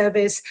science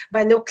service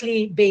by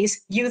locally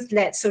based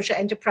youth-led social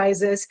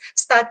enterprises,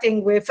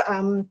 starting with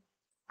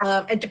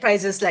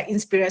enterprises like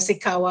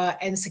Inspirasi Kawa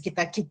and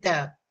Sekitar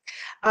Kita.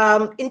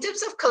 In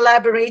terms of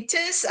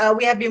collaborators,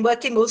 we have been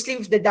working mostly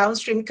with the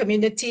downstream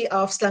community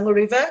of Selangor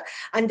River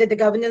under the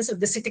governance of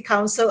the City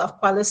Council of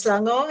Kuala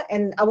Selangor,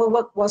 and our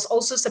work was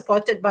also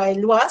supported by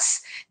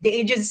LUAS, the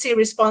agency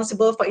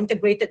responsible for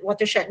integrated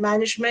watershed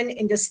management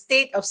in the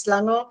state of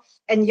Selangor,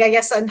 and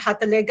Yayasan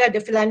Hartalega, the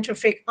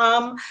philanthropic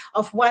arm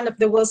of one of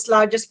the world's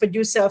largest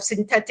producer of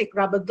synthetic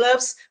rubber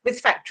gloves with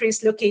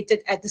factories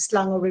located at the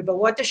Selangor River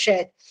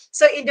Watershed.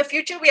 So in the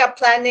future, we are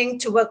planning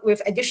to work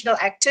with additional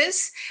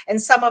actors,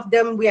 and some of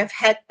them we have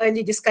had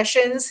early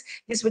discussions.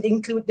 This would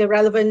include the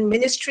relevant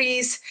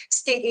ministries,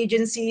 state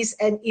agencies,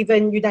 and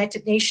even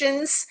United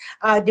Nations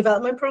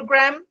Development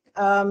Program.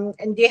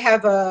 And they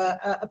have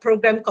a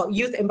program called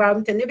Youth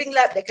Environmental Living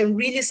Lab that can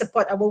really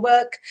support our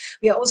work.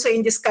 We are also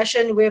in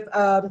discussion with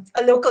a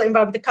local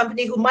environmental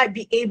company who might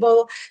be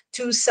able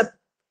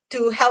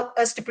to help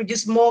us to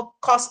produce more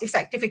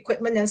cost-effective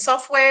equipment and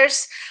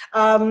softwares.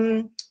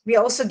 We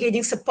are also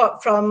getting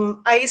support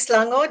from Air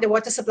Selangor, the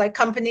water supply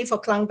company for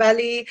Klang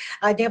Valley.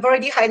 They have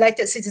already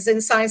highlighted citizen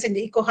science and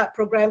the EcoHeart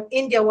program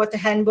in their water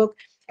handbook,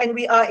 and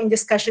we are in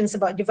discussions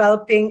about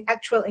developing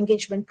actual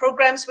engagement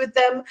programs with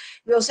them.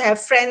 We also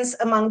have friends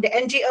among the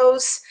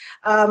NGOs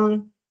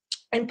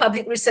and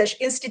public research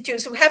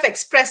institutes who have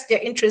expressed their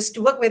interest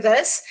to work with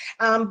us.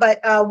 But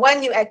one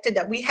new actor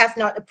that we have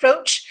not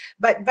approached,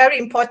 but very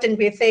important,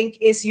 we think,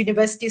 is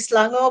University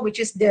Selangor,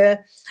 which is the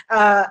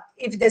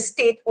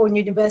state-owned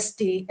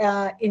university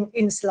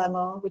in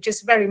Selangor, which is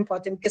very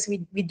important because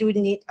we do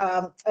need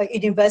a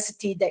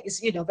university that is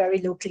very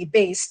locally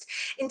based.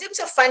 In terms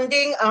of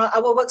funding,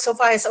 our work so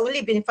far has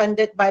only been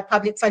funded by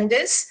public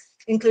funders,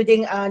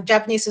 including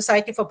Japanese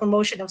Society for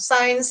Promotion of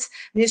Science,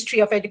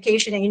 Ministry of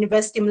Education, and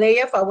University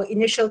Malaya for our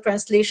initial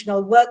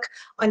translational work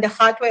on the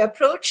Heartware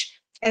approach.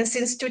 And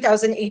since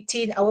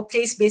 2018, our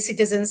place-based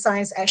citizen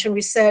science action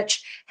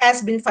research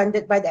has been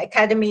funded by the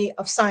Academy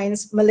of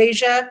Science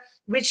Malaysia,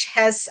 which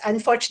has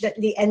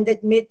unfortunately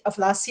ended mid of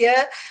last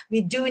year.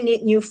 We do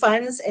need new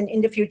funds, and in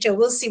the future,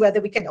 we'll see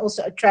whether we can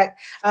also attract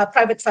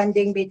private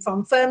funding, be it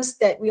from firms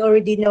that we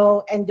already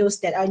know and those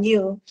that are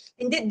new.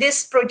 Indeed,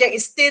 this project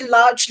is still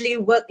largely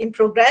work in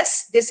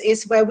progress. This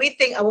is where we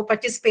think our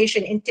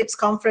participation in TIPS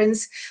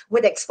conference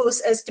would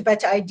expose us to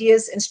better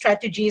ideas and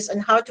strategies on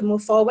how to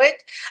move forward.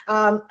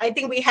 I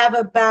think we have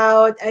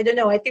about,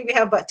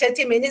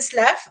 30 minutes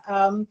left.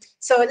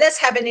 So let's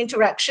have an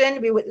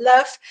interaction. We would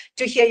love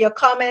to hear your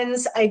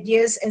comments,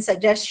 ideas, and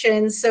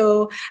suggestions.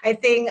 So I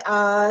think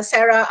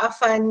Sarah,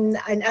 Afan,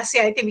 and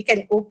Asia, I think we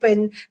can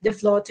open the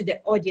floor to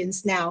the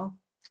audience now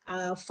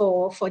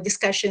for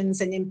discussions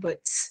and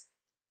inputs.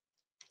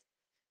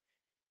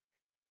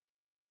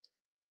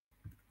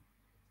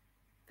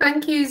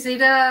 Thank you,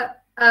 Zida,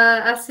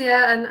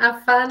 Asia, and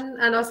Afan,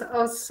 and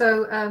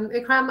also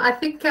Ikram. I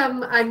think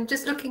I'm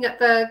just looking at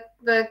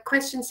the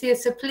questions here,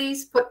 so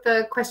please put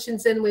the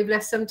questions in. We've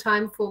left some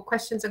time for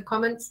questions and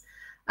comments.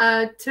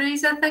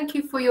 Teresa, thank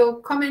you for your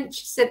comment.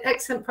 She said,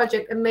 excellent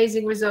project,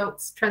 amazing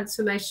results,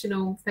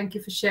 transformational. Thank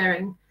you for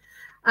sharing.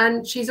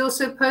 And she's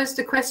also posed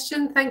a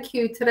question. Thank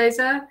you,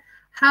 Teresa.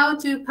 How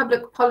do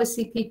public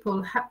policy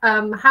people,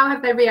 how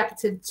have they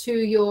reacted to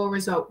your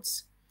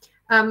results?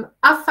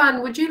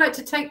 Afan, would you like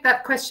to take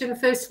that question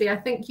firstly? I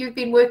think you've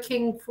been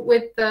working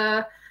with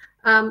the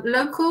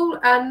local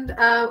and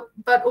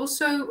but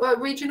also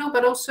regional,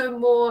 but also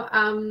more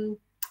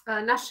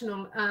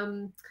national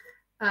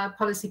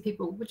policy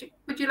people.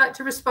 Would you like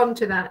to respond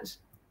to that?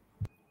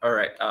 All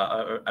right,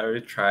 I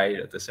will try,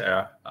 Dr.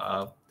 Sarah.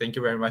 Thank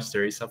you very much,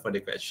 Teresa, for the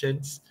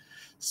questions.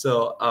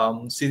 So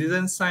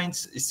citizen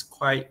science is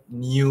quite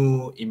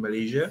new in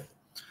Malaysia.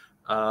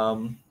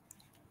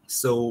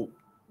 So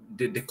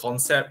the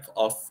concept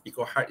of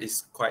EcoHeart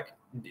is quite,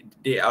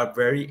 they are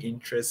very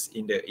interested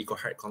in the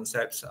EcoHeart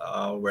concepts,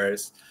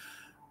 whereas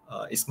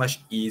it's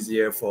much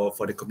easier for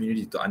the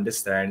community to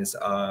understand,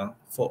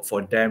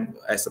 for them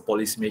as the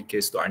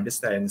policymakers to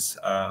understand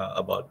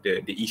about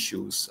the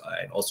issues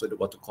and also the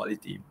water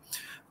quality.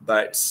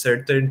 But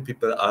certain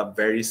people are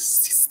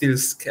still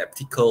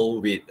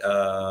skeptical with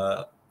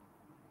the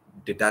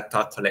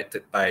data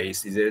collected by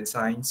citizen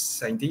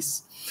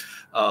scientists.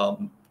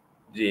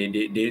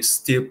 They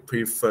still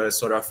prefer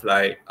sort of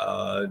like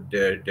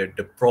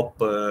the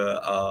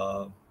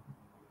proper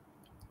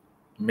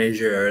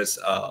measures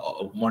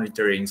of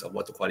monitorings of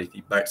water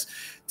quality. But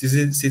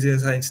citizen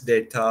science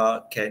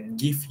data can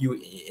give you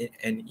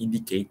an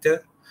indication.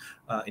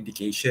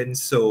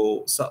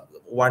 So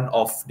one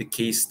of the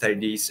case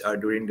studies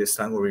during the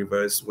Selangor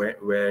rivers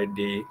where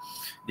they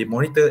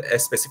monitor a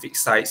specific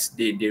sites,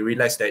 they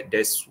realize that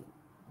there's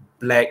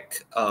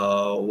black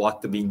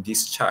water being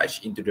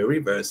discharged into the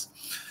rivers.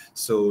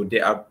 So they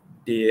are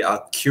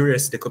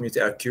curious, the community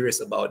are curious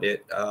about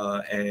it,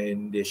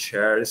 and they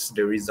shares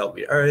the result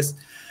with us.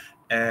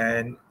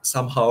 And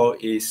somehow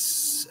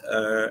is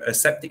a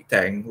septic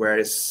tank,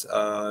 whereas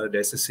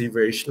there's a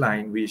sewerage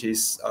line which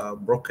is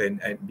broken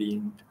and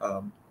being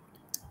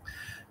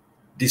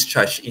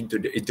discharged into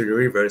the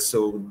river.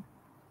 So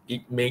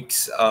it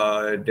makes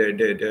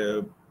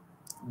the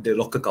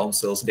local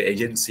councils, the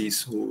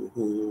agencies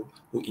who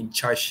in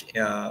charge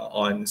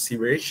on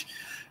sewerage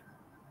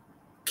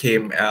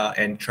came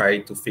and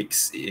tried to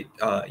fix it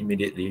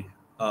immediately.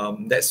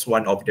 That's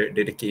one of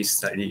the case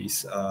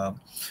studies.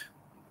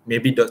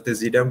 Maybe Dr.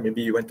 Zida,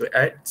 maybe you want to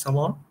add some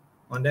more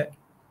on that?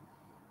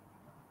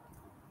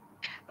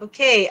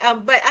 Okay,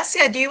 but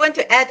Asya, do you want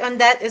to add on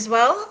that as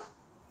well?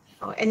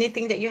 Or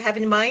anything that you have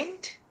in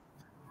mind?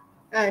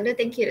 No,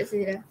 thank you, Dr.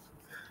 Zida.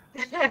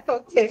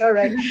 Okay, all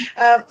right.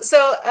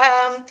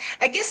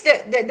 I guess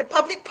the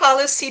public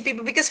policy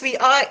people, because we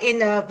are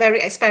in a very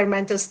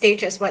experimental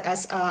stage, as what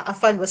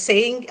Afan was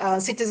saying,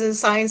 citizen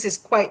science is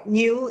quite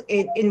new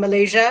in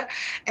Malaysia,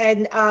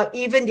 and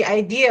even the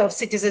idea of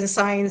citizen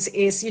science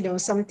is,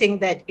 something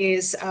that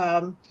is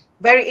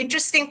very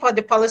interesting for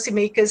the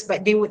policymakers,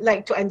 but they would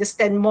like to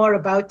understand more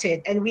about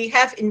it. And we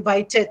have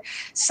invited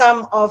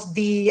some of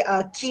the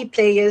key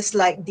players,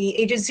 like the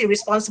agency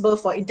responsible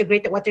for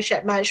integrated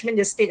watershed management,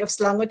 the state of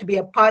Selangor, to be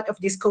a part of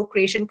this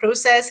co-creation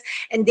process.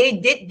 And they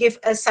did give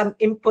us some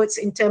inputs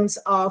in terms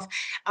of,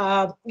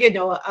 how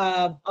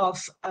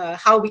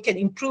we can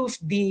improve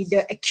the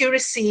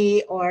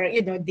accuracy, or,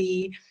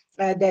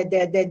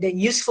 the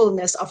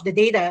usefulness of the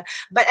data.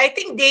 But I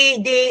think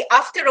they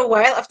after a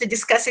while, after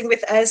discussing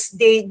with us,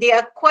 they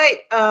are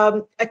quite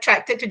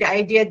attracted to the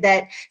idea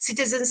that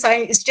citizen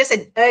science is just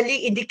an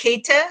early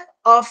indicator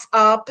of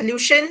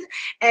pollution,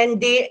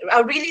 and they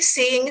are really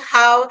seeing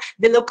how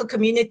the local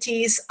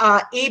communities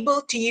are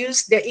able to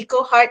use the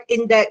EcoHeart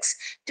index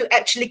to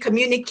actually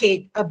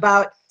communicate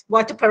about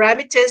water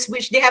parameters,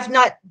 which they have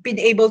not been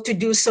able to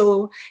do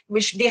so,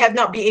 which they have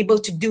not been able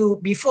to do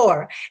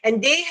before.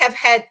 And they have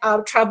had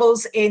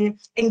troubles in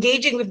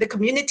engaging with the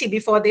community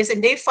before this,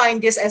 and they find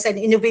this as an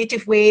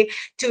innovative way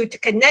to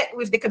connect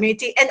with the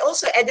community, and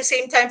also at the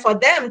same time for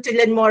them to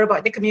learn more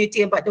about the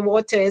community, about the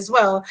water as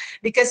well.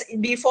 Because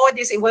before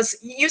this, it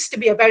used to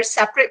be a very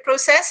separate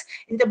process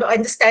in terms of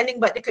understanding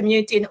about the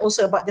community and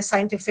also about the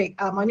scientific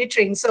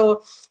monitoring.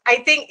 So I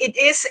think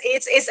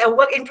it's a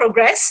work in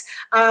progress.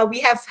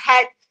 We have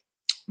had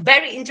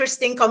very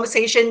interesting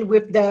conversation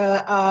with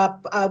the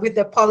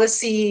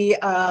policy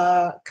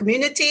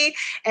community,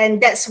 and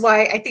that's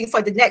why I think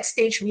for the next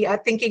stage we are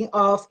thinking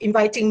of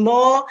inviting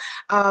more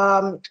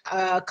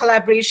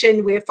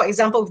collaboration with, for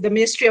example, the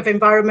Ministry of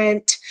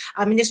Environment,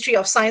 Ministry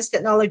of Science,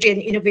 Technology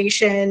and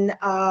Innovation,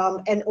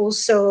 and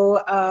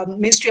also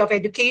Ministry of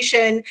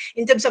Education,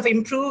 in terms of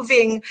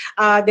improving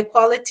the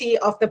quality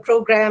of the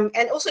program,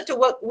 and also to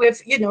work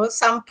with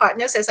some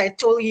partners, as I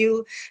told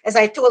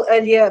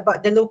earlier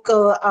about the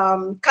local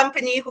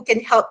company who can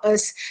help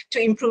us to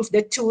improve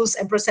the tools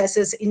and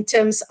processes in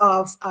terms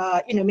of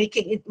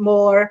making it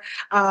more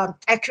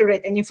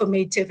accurate and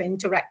informative and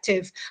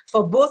interactive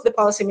for both the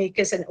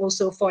policymakers and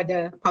also for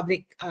the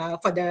public,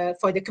 for the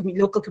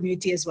local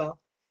community as well.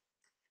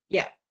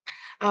 Yeah.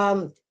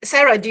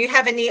 Sarah, do you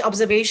have any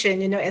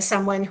observation, as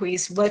someone who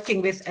is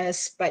working with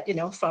us, but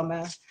from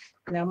a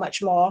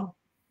much more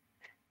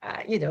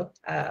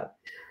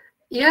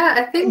yeah,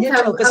 I think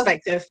neutral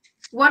perspective.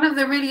 One of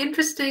the really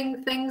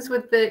interesting things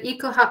with the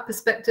EcoHeart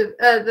perspective,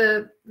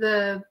 the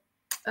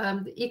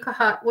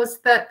EcoHeart, was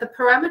that the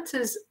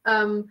parameters,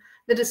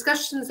 the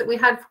discussions that we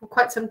had for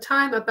quite some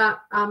time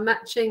about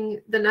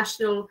matching the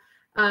national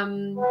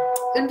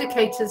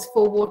indicators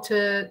for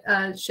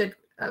watershed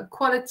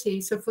quality.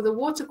 So for the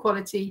water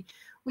quality,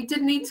 we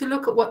did need to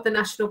look at what the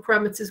national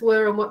parameters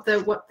were and what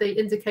the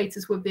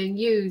indicators were being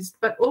used,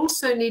 but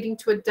also needing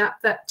to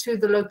adapt that to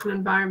the local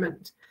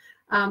environment.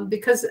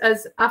 Because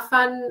as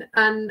Afan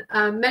and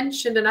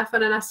mentioned, and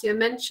Afan and Asia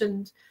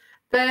mentioned,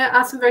 there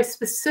are some very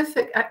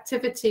specific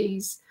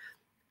activities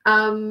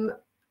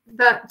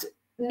that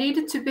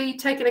needed to be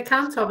taken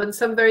account of, and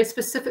some very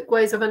specific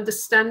ways of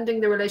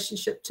understanding the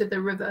relationship to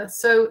the river.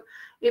 So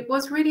it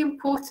was really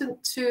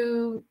important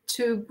to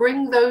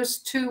bring those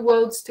two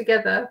worlds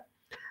together.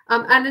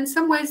 And in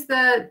some ways,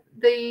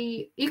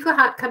 the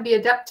EcoHeart can be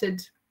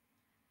adapted.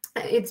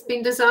 It's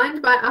been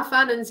designed by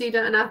Afan and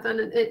Zida and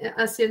Afan and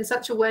Asia in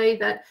such a way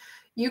that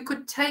you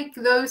could take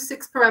those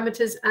 6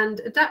 parameters and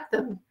adapt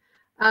them.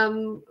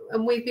 And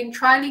we've been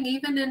trialing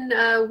even in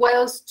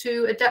Wales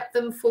to adapt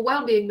them for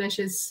well-being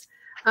measures.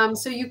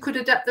 So you could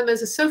adapt them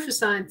as a social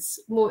science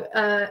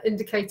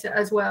indicator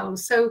as well.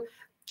 So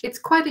it's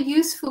quite a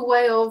useful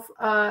way of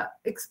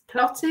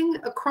plotting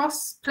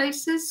across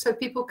places, so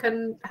people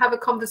can have a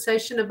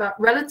conversation about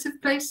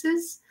relative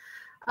places,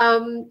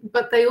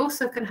 but they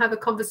also can have a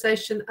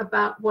conversation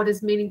about what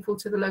is meaningful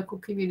to the local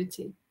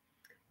community.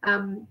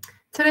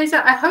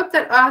 Teresa, I hope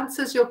that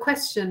answers your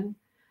question.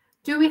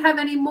 Do we have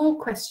any more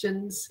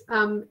questions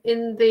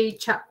in the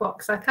chat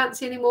box? I can't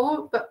see any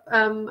more, but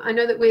I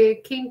know that we're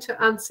keen to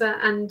answer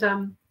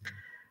and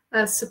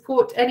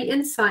support any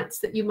insights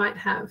that you might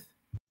have.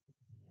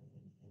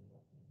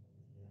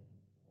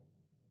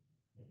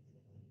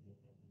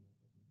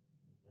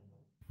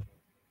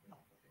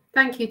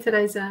 Thank you,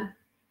 Teresa.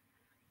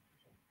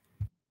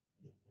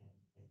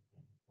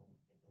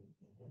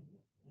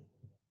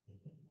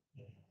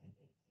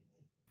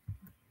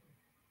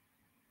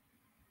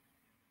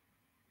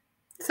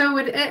 So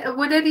would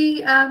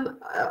any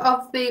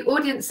of the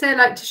audience there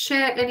like to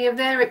share any of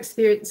their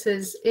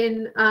experiences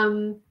in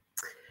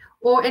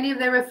or any of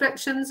their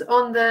reflections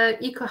on the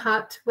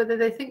EcoHeart, whether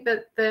they think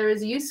that there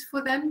is use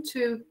for them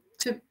to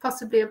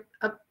possibly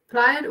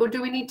apply it, or do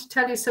we need to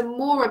tell you some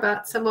more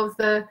about some of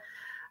the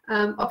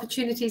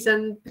opportunities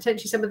and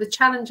potentially some of the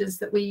challenges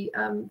that we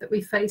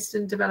faced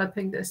in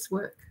developing this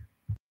work?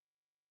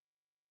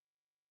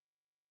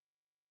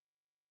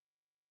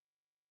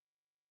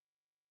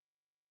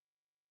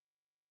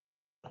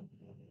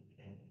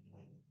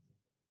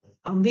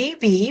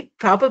 Maybe,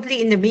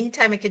 probably in the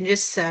meantime, I can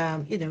just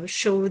you know,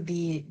 show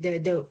the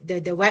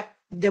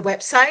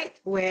website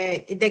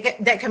where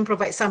that can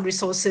provide some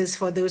resources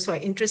for those who are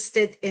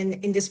interested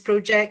in this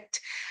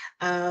project.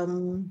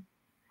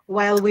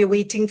 While we're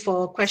waiting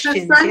for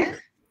questions. So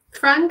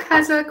Frank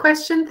has a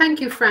question. Thank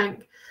you,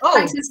 Frank. Oh,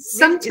 Frank says,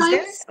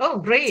 sometimes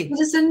great.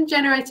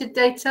 Citizen-generated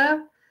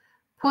data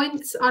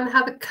points on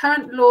how the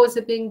current laws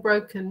are being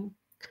broken.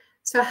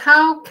 So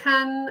how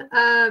can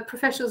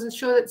professionals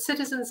ensure that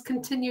citizens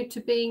continue to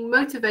being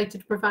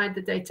motivated to provide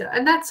the data?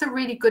 And that's a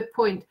really good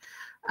point.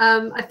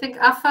 I think,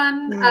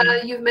 Afan,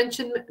 you've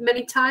mentioned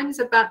many times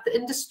about the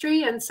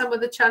industry and some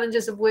of the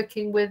challenges of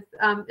working with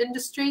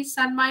industry,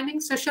 sand mining.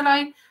 So shall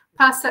I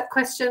pass that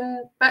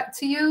question back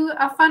to you,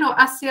 Afan, or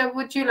Asia,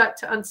 would you like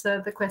to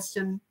answer the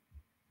question?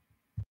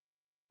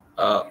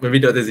 Maybe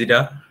Dr.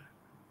 Zida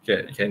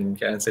can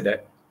answer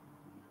that.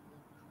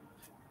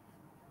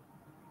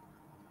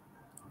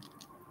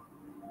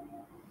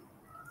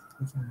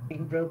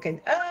 Being broken.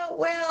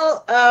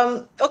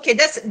 Okay,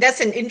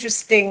 that's an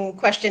interesting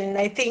question.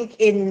 I think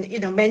in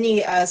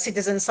many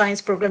citizen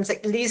science programs,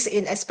 at least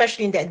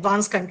especially in the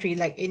advanced country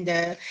like in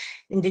the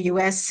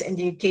US and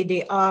the UK,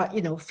 they are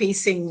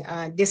facing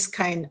this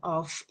kind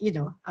of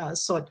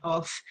sort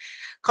of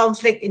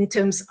conflict in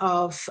terms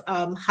of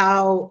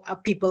how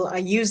people are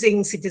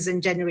using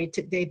citizen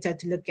generated data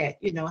to look at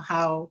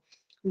how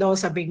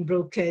laws are being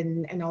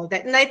broken and all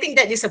that. And I think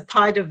that is a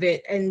part of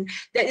it. And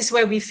that is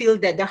why we feel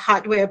that the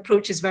hardware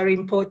approach is very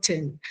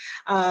important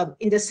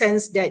in the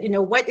sense that,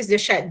 what is the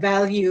shared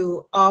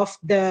value of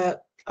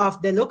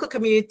the local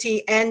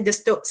community and the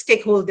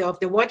stakeholder of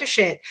the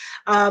watershed?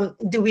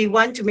 Do we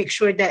want to make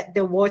sure that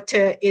the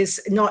water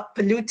is not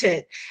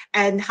polluted?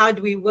 And how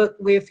do we work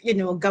with,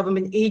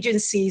 government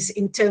agencies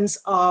in terms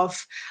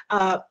of,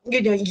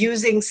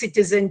 using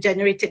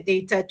citizen-generated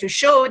data to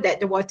show that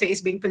the water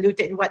is being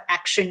polluted and what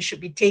action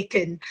should be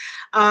taken?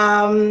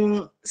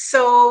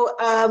 So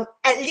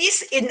at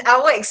least in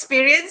our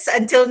experience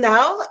until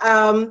now,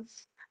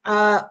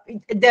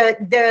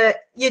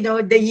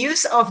 the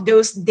use of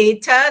those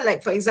data,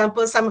 like for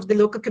example, some of the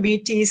local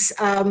communities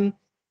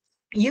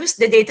use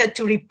the data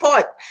to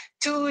report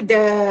to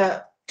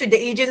the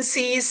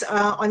agencies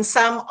on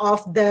some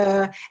of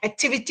the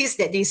activities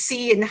that they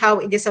see and how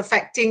it is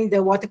affecting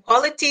the water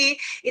quality.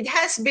 It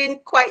has been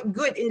quite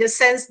good in the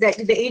sense that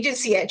the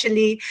agency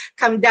actually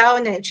come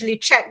down and actually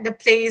check the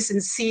place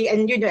and see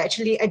and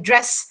actually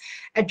address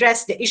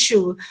the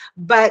issue.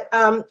 But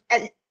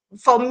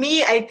for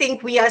me, I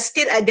think we are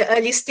still at the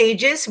early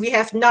stages. We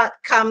have not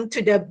come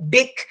to the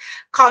big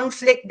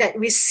conflict that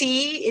we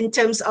see in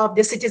terms of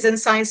the citizen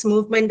science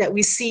movement that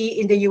we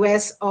see in the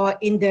US or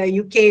in the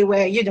UK,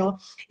 where, you know,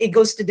 it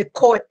goes to the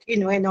court, you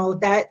know, and all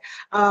that.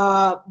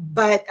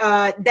 But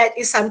that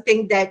is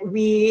something that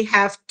we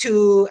have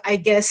to, I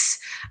guess,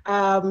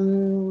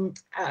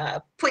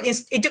 put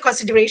into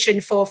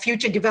consideration for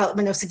future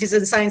development of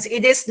citizen science.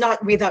 It is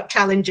not without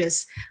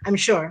challenges, I'm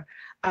sure.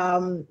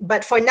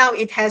 But for now,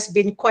 it has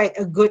been quite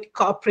a good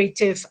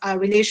cooperative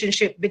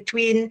relationship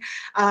between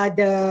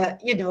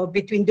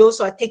between those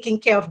who are taking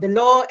care of the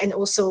law and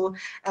also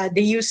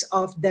the use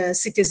of the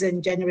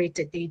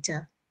citizen-generated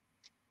data.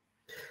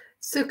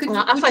 So could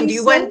Afan, do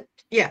you want?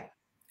 Yeah.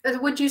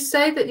 Would you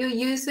say that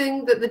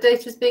the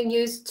data is being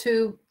used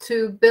to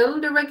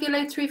build a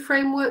regulatory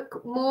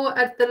framework more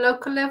at the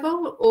local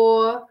level,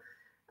 or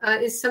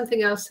is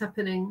something else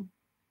happening?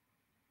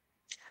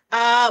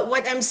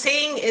 What I'm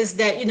saying is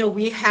that, you know,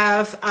 we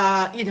have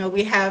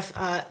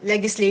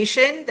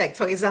legislation, like,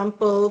 for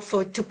example,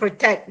 to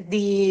protect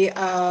the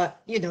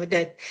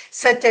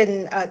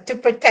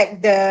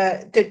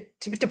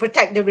to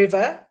protect the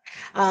river,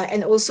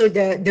 and also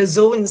the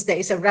zones that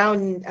is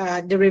around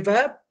the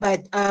river.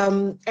 But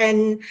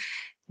and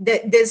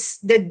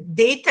the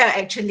data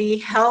actually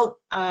help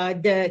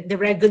the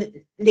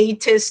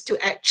regulators to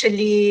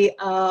actually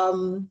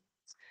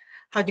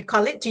how do you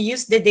call it? To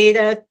use the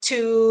data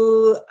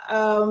to,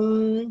 I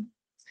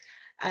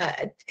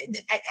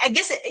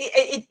guess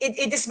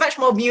it is much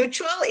more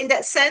mutual in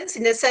that sense,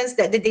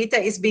 that the data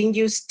is being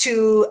used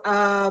to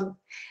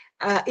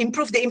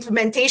improve the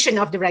implementation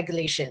of the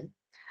regulation.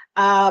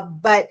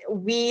 But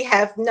we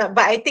have not,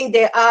 but I think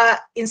there are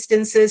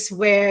instances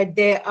where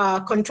there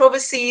are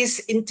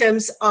controversies in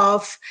terms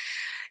of,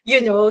 you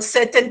know,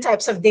 certain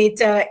types of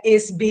data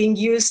is being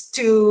used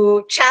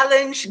to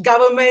challenge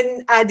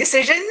government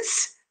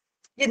decisions.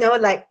 You know,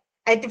 like,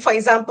 I think, for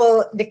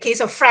example, the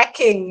case of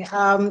fracking.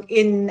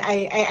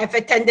 I've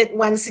attended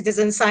one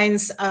citizen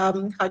science,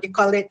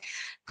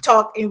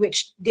 talk in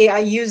which they are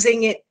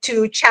using it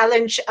to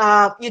challenge,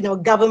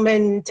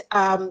 government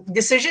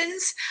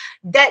decisions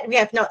that we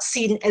have not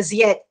seen as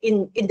yet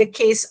in the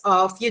case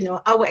of, you know,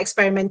 our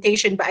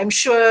experimentation. But I'm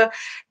sure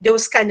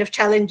those kind of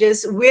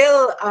challenges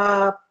will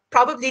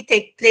probably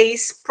take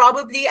place,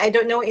 I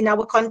don't know, in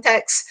our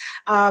context,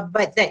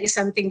 but that is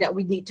something that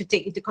we need to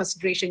take into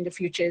consideration in the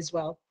future as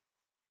well,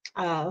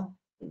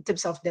 in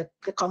terms of the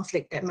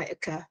conflict that might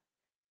occur.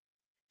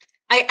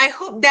 I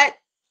hope that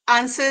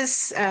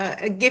answers,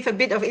 give a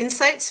bit of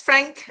insights,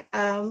 Frank,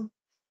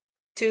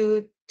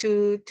 to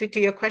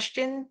your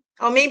question.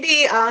 Or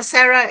maybe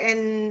Sarah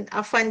and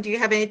Afan, do you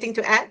have anything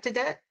to add to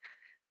that?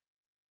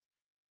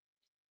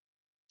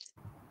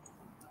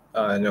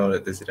 No,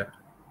 Desira.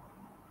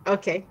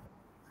 Okay.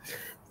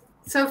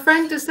 So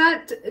Frank,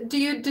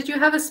 did you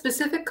have a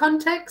specific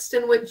context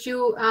in which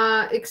you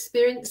are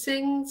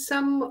experiencing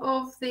some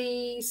of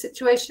the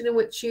situation in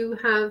which you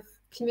have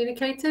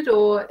communicated,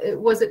 or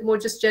was it more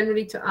just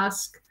generally to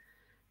ask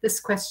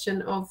this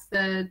question of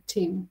the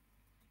team?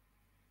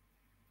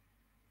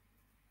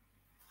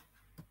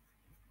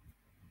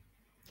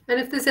 And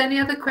if there's any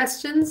other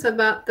questions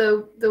about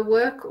the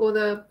work or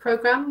the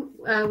program,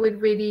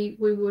 we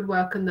would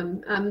welcome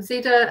them.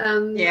 Zita,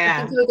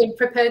 I think you're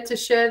prepared to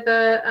share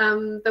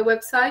the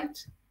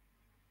website.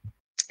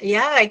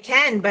 Yeah, I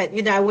can, but,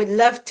 you know, I would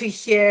love to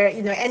hear,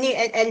 you know,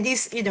 at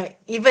least, you know,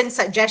 even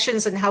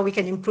suggestions on how we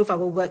can improve our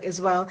work as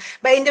well.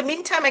 But in the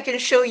meantime, I can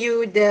show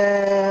you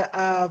the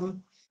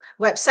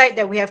website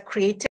that we have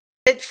created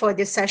for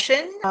this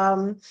session.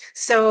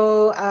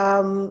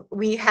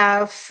 We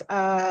have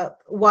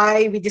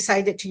why we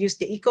decided to use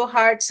the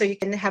EcoHeart. So you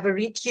can have a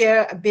read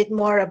here a bit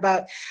more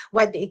about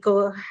what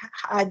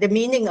the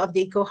meaning of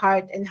the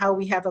EcoHeart and how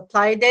we have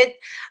applied it,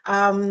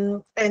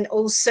 and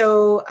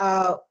also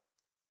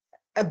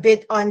a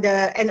bit on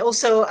the, and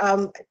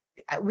also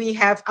we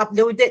have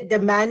uploaded the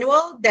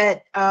manual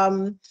that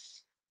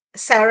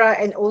Sarah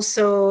and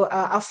also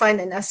Afan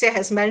and Asya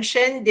has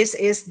mentioned. This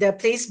is the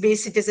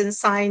place-based citizen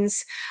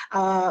science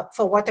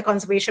for water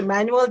conservation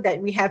manual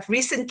that we have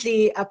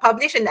recently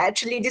published, and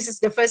actually this is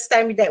the first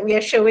time that we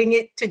are showing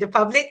it to the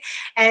public,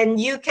 and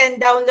you can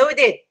download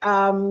it.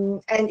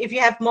 And if you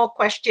have more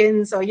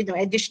questions or, you know,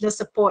 additional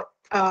support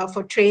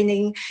for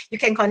training, you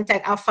can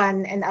contact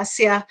Afan and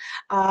Asya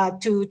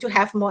to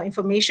have more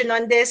information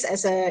on this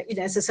as a, you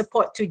know, as a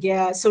support to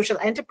their social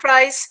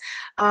enterprise.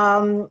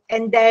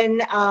 And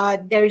then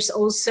there's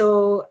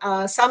also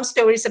some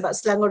stories about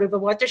Selangor River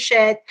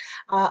Watershed,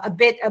 a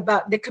bit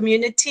about the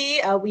community.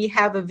 We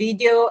have a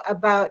video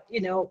about, you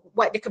know,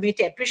 what the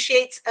community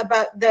appreciates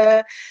about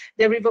the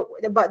river,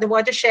 about the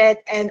watershed,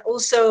 and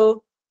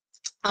also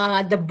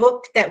the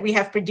book that we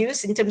have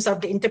produced in terms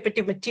of the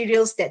interpretive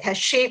materials that has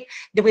shaped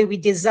the way we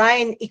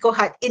design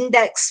EcoHeart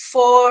Index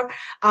for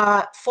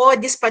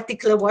this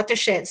particular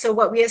watershed. So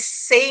what we are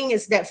saying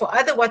is that for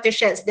other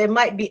watersheds, there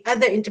might be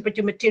other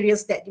interpretive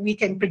materials that we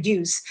can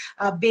produce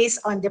based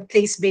on the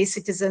place-based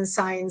citizen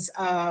science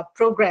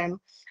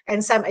program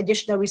and some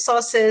additional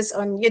resources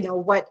on,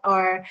 what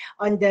are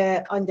on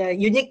the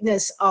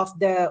uniqueness of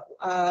the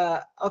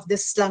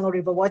Selangor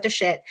River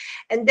Watershed.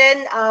 And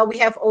then we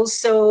have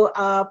also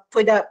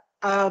put up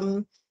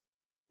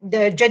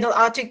the journal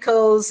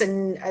articles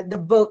and the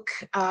book,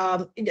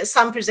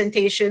 some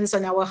presentations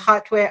on our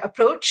Heartware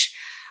approach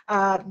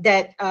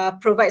that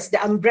provides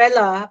the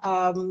umbrella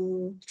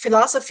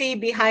philosophy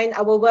behind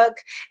our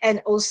work,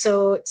 and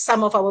also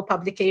some of our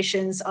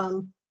publications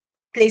on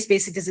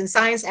place-based citizen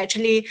science.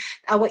 Actually,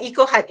 our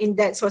EcoHeart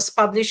Index was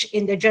published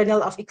in the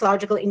Journal of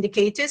Ecological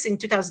Indicators in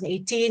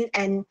 2018,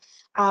 and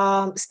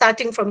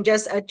starting from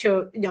just a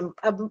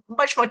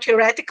much more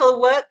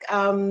theoretical work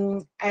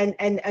and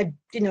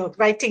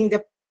writing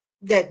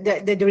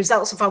the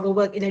results of our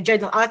work in a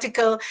journal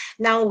article.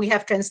 Now we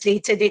have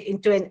translated it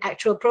into an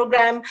actual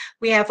program.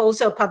 We have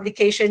also a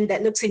publication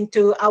that looks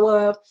into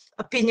our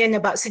opinion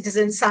about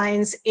citizen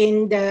science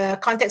in the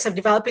context of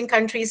developing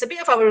countries, a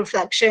bit of our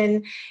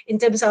reflection in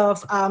terms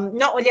of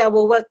not only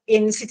our work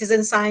in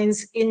citizen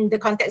science in the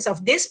context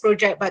of this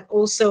project, but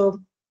also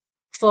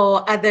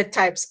for other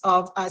types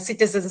of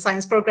citizen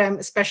science program,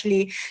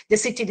 especially the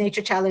City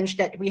Nature Challenge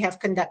that we have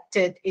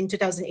conducted in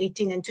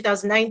 2018 and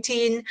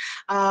 2019.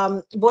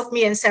 Both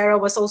me and Sarah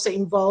was also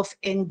involved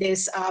in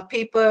this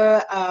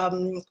paper,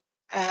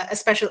 a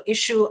special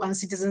issue on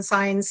citizen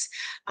science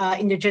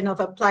in the Journal of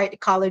Applied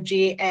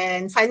Ecology,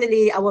 and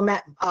finally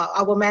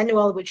our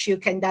manual, which you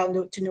can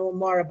download to know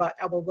more about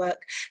our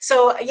work.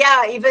 So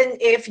yeah, even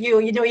if you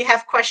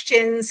have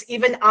questions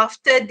even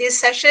after this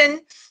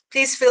session,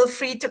 please feel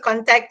free to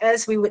contact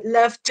us. We would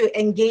love to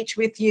engage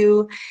with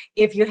you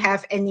if you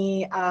have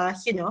any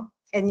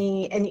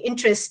any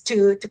interest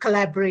to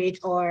collaborate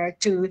or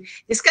to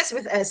discuss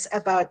with us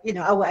about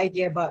our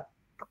idea about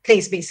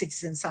place-based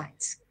citizen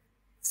science.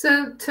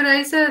 So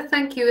Teresa,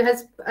 thank you,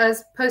 has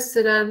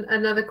posted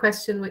another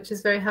question which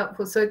is very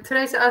helpful. So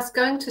Teresa asks,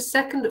 going to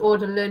second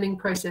order learning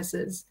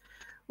processes,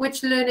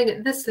 which learning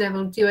at this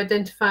level do you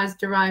identify as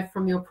derived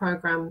from your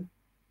program?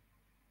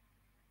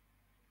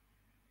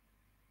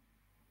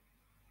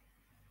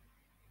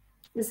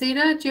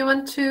 Zina, do you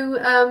want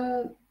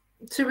to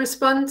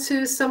respond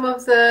to some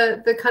of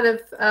the kind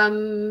of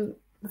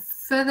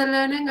further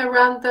learning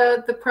around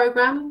the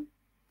program?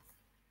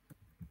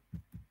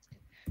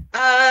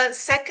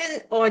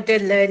 Second order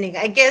learning,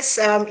 I guess,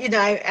 I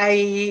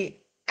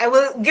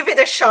will give it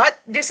a shot.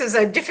 This is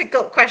a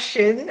difficult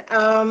question,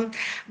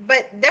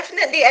 but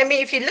definitely, I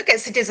mean, if you look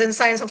at citizen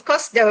science, of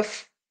course, the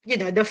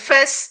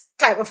first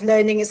type of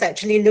learning is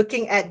actually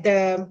looking at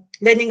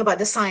learning about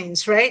the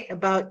science, right?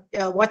 About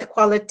water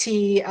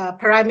quality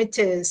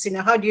parameters.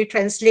 How do you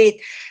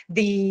translate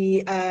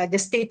the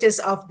status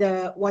of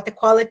the water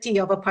quality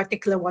of a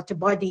particular water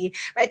body?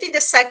 I think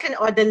the second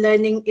order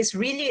learning is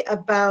really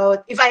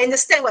about, if I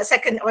understand what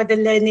second order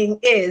learning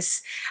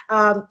is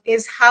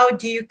how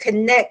do you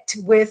connect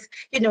with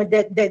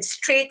that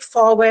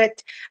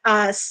straightforward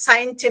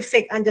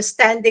scientific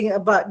understanding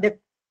about the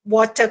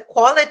water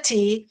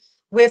quality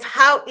with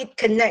how it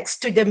connects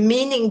to the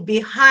meaning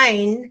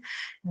behind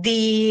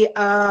the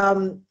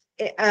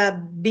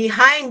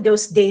behind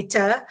those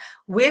data,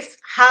 with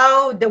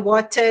how the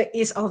water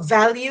is of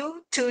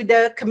value to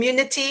the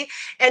community,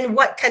 and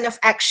what kind of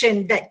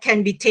action that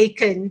can be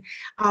taken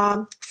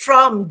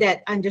from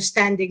that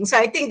understanding. So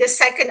I think the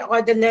second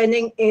order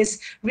learning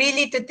is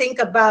really to think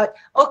about,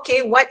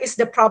 okay, what is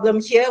the problem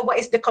here? What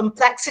is the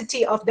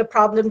complexity of the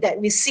problem that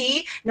we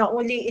see, not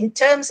only in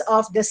terms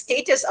of the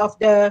status of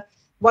the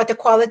water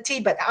quality,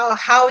 but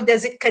how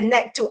does it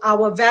connect to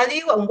our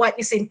value and what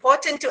is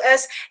important to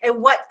us,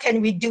 and what can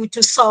we do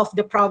to solve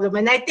the problem?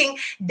 And I think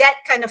that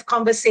kind of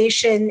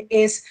conversation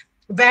is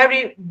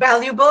very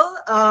valuable,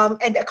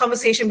 and a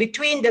conversation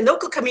between the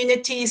local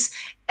communities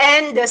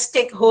and the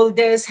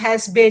stakeholders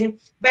has been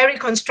very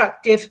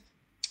constructive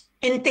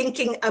in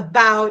thinking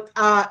about,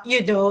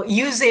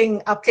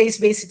 using a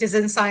place-based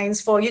citizen science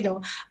for,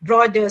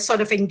 broader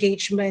sort of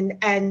engagement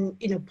and,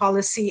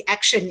 policy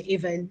action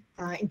even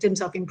in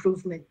terms of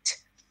improvement.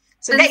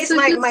 So that is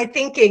my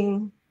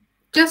thinking.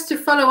 Just to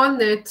follow on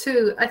there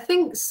too, I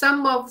think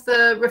some of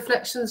the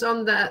reflections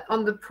on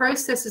the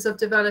processes of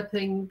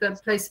developing the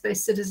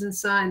place-based citizen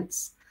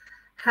science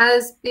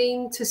has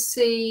been to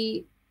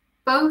see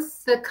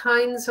both the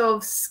kinds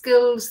of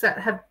skills that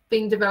have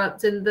been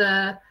developed in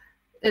the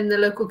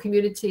local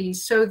community.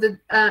 So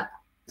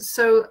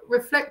so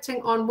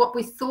reflecting on what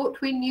we thought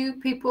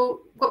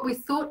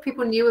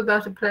people knew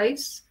about a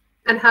place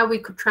and how we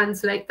could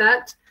translate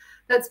that.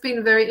 That's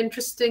been very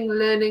interesting,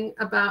 learning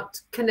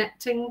about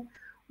connecting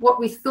what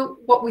we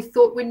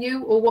thought we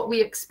knew or what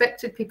we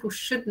expected people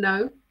should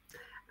know,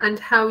 and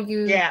how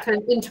you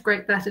can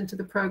integrate that into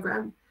the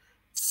program.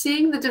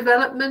 Seeing the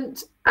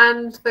development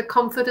and the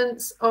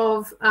confidence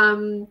of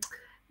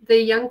the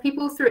young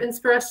people through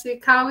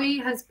Inspirasi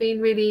Kawi has been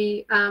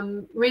really,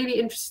 really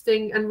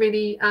interesting and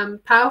really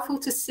powerful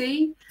to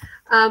see.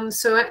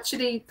 So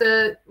actually,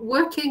 the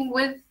working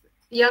with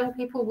young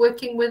people,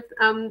 working with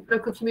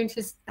local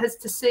communities, has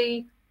to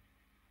see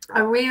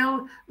a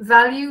real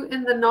value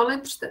in the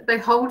knowledge that they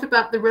hold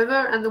about the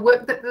river and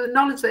the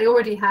knowledge they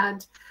already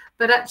had,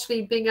 but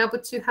actually being able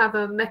to have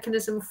a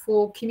mechanism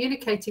for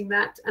communicating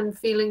that and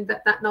feeling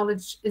that that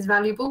knowledge is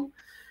valuable.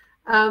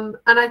 And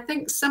I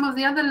think some of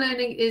the other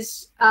learning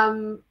is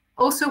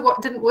also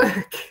what didn't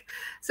work.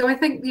 So I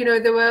think, you know,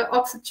 there were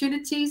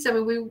opportunities. I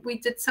mean, we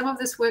did some of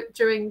this work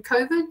during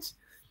COVID,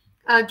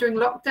 during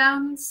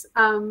lockdowns,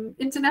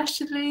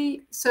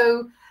 internationally.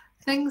 So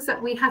things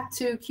that we had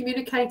to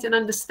communicate and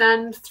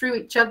understand through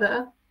each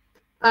other,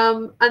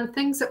 and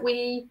things that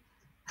we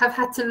have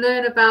had to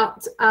learn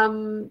about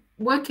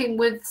working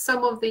with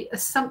some of the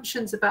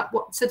assumptions about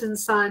what citizen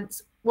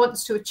science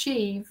wants to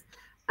achieve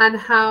and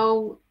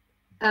how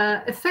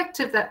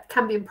effective that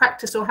can be in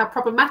practice, or how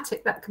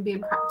problematic that can be in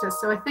practice.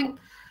 So I think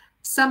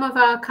some of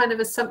our kind of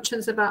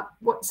assumptions about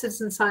what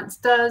citizen science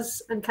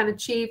does and can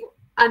achieve,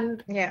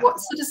 and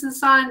what citizen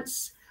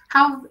science,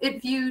 how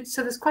it viewed,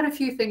 so there's quite a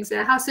few things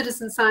there, how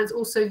citizen science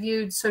also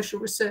viewed social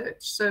research.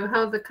 So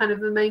how the kind of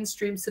the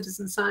mainstream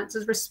citizen science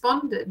has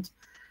responded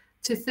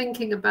to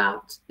thinking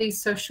about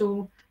these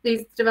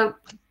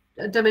developed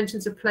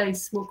dimensions of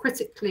place more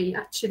critically,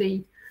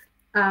 actually.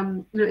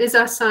 You know, is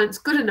our science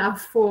good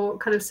enough for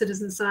kind of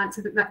citizen science?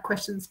 I think that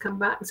question's come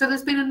back. So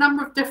there's been a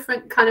number of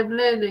different kind of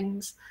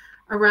learnings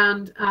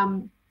around,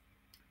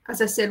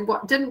 as I said,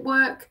 what didn't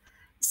work,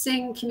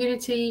 seeing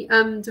community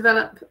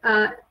develop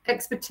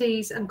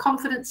expertise and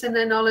confidence in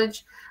their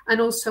knowledge, and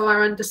also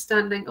our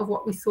understanding of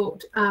what we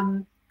thought,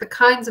 the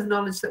kinds of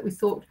knowledge that we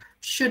thought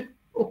should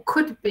or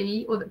could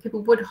be, or that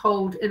people would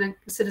hold in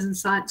a citizen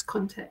science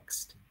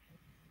context.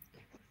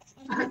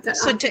 I hope that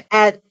so to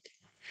add,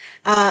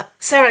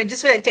 Sarah, I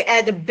just would like to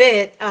add a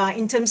bit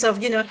in terms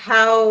of, you know,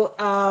 how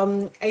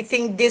I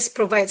think this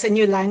provides a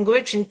new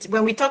language. And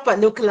when we talk about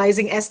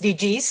localizing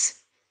SDGs,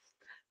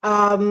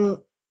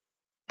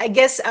 I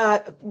guess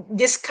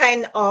this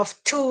kind of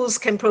tools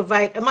can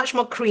provide a much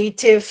more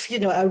creative, you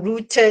know, a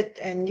rooted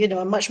and, you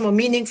know, a much more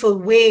meaningful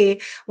way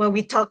when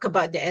we talk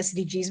about the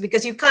SDGs,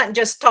 because you can't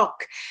just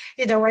talk,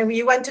 you know, when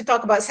you want to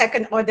talk about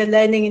second order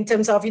learning in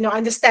terms of, you know,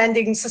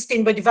 understanding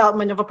sustainable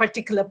development of a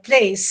particular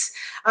place,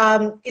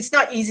 it's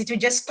not easy to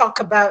just talk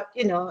about,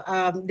 you know,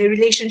 the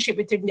relationship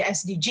between the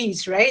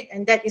SDGs, right?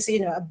 And that is, you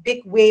know, a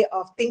big way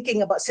of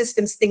thinking about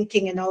systems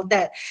thinking and all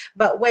that.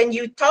 But when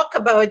you talk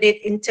about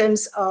it in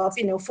terms of,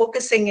 you know,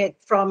 focusing it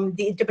from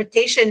the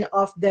interpretation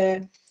of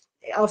the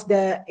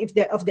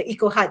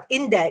EcoHeart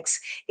Index,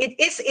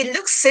 it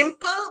looks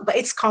simple, but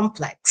it's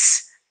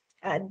complex.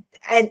 And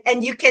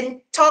you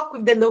can talk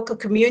with the local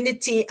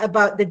community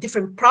about the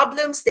different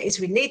problems that is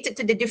related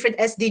to the different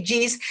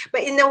SDGs,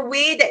 but in a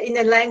way that, in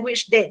a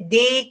language that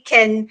they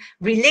can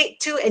relate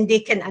to and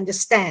they can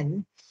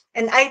understand.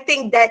 And I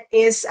think that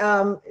is,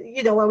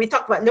 you know, when we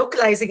talk about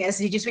localizing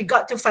SDGs, we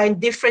got to find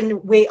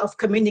different way of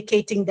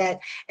communicating that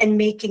and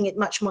making it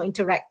much more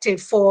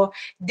interactive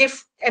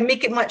and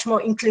make it much more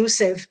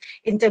inclusive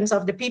in terms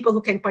of the people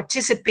who can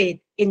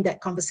participate in that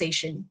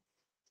conversation.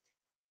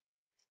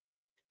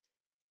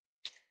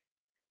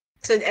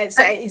 So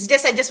it's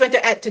just, I just want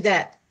to add to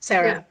that,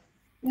 Sarah. Yeah.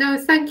 No,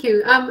 thank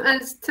you.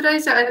 As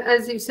today's,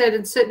 as you said,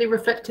 and certainly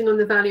reflecting on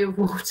the value of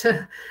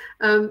water.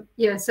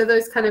 Yeah, so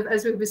those kind of,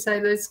 as we were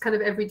saying, those kind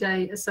of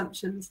everyday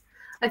assumptions.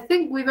 I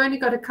think we've only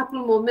got a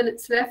couple more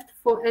minutes left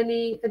for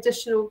any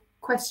additional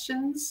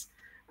questions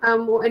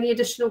or any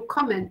additional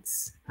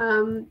comments. I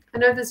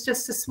know there's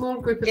just a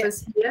small group of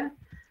us here.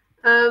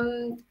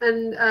 And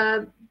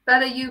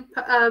Bella, you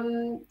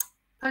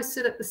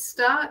posted at the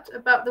start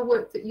about the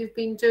work that you've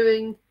been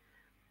doing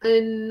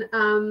in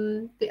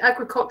the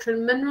agriculture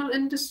and mineral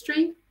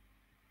industry,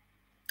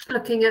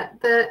 looking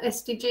at the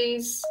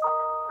SDGs,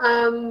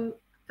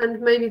 and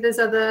maybe there's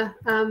other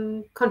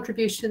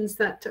contributions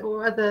that,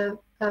 or other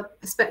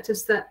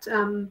perspectives that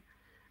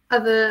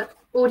other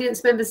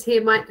audience members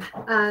here might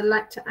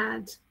like to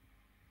add.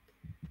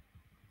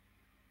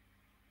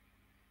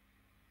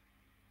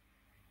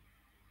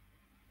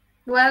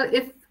 Well,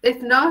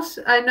 if not,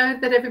 I know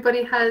that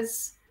everybody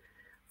has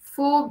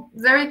 4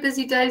 very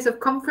busy days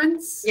of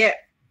conference. Yeah.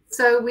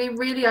 So we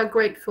really are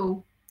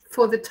grateful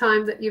for the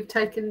time that you've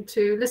taken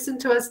to listen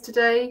to us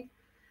today.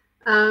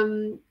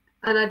 And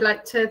I'd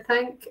like to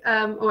thank,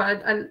 or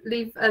I'll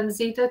leave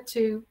Zida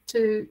to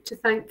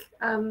thank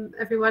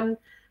everyone.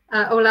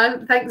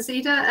 I'll thank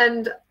Zida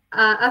and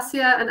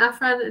Asia and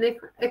Afran and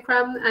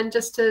Ikram, and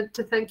just to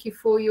thank you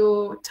for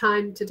your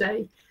time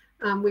today.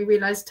 We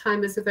realize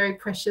time is a very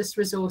precious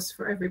resource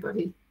for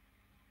everybody.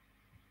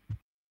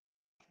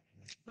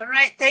 All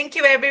right, thank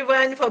you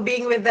everyone for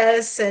being with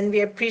us, and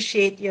we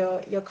appreciate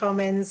your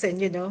comments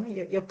and, you know,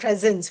 your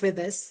presence with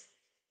us.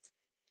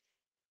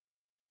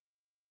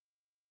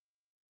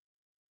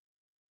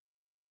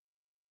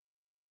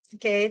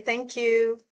 Okay, thank you.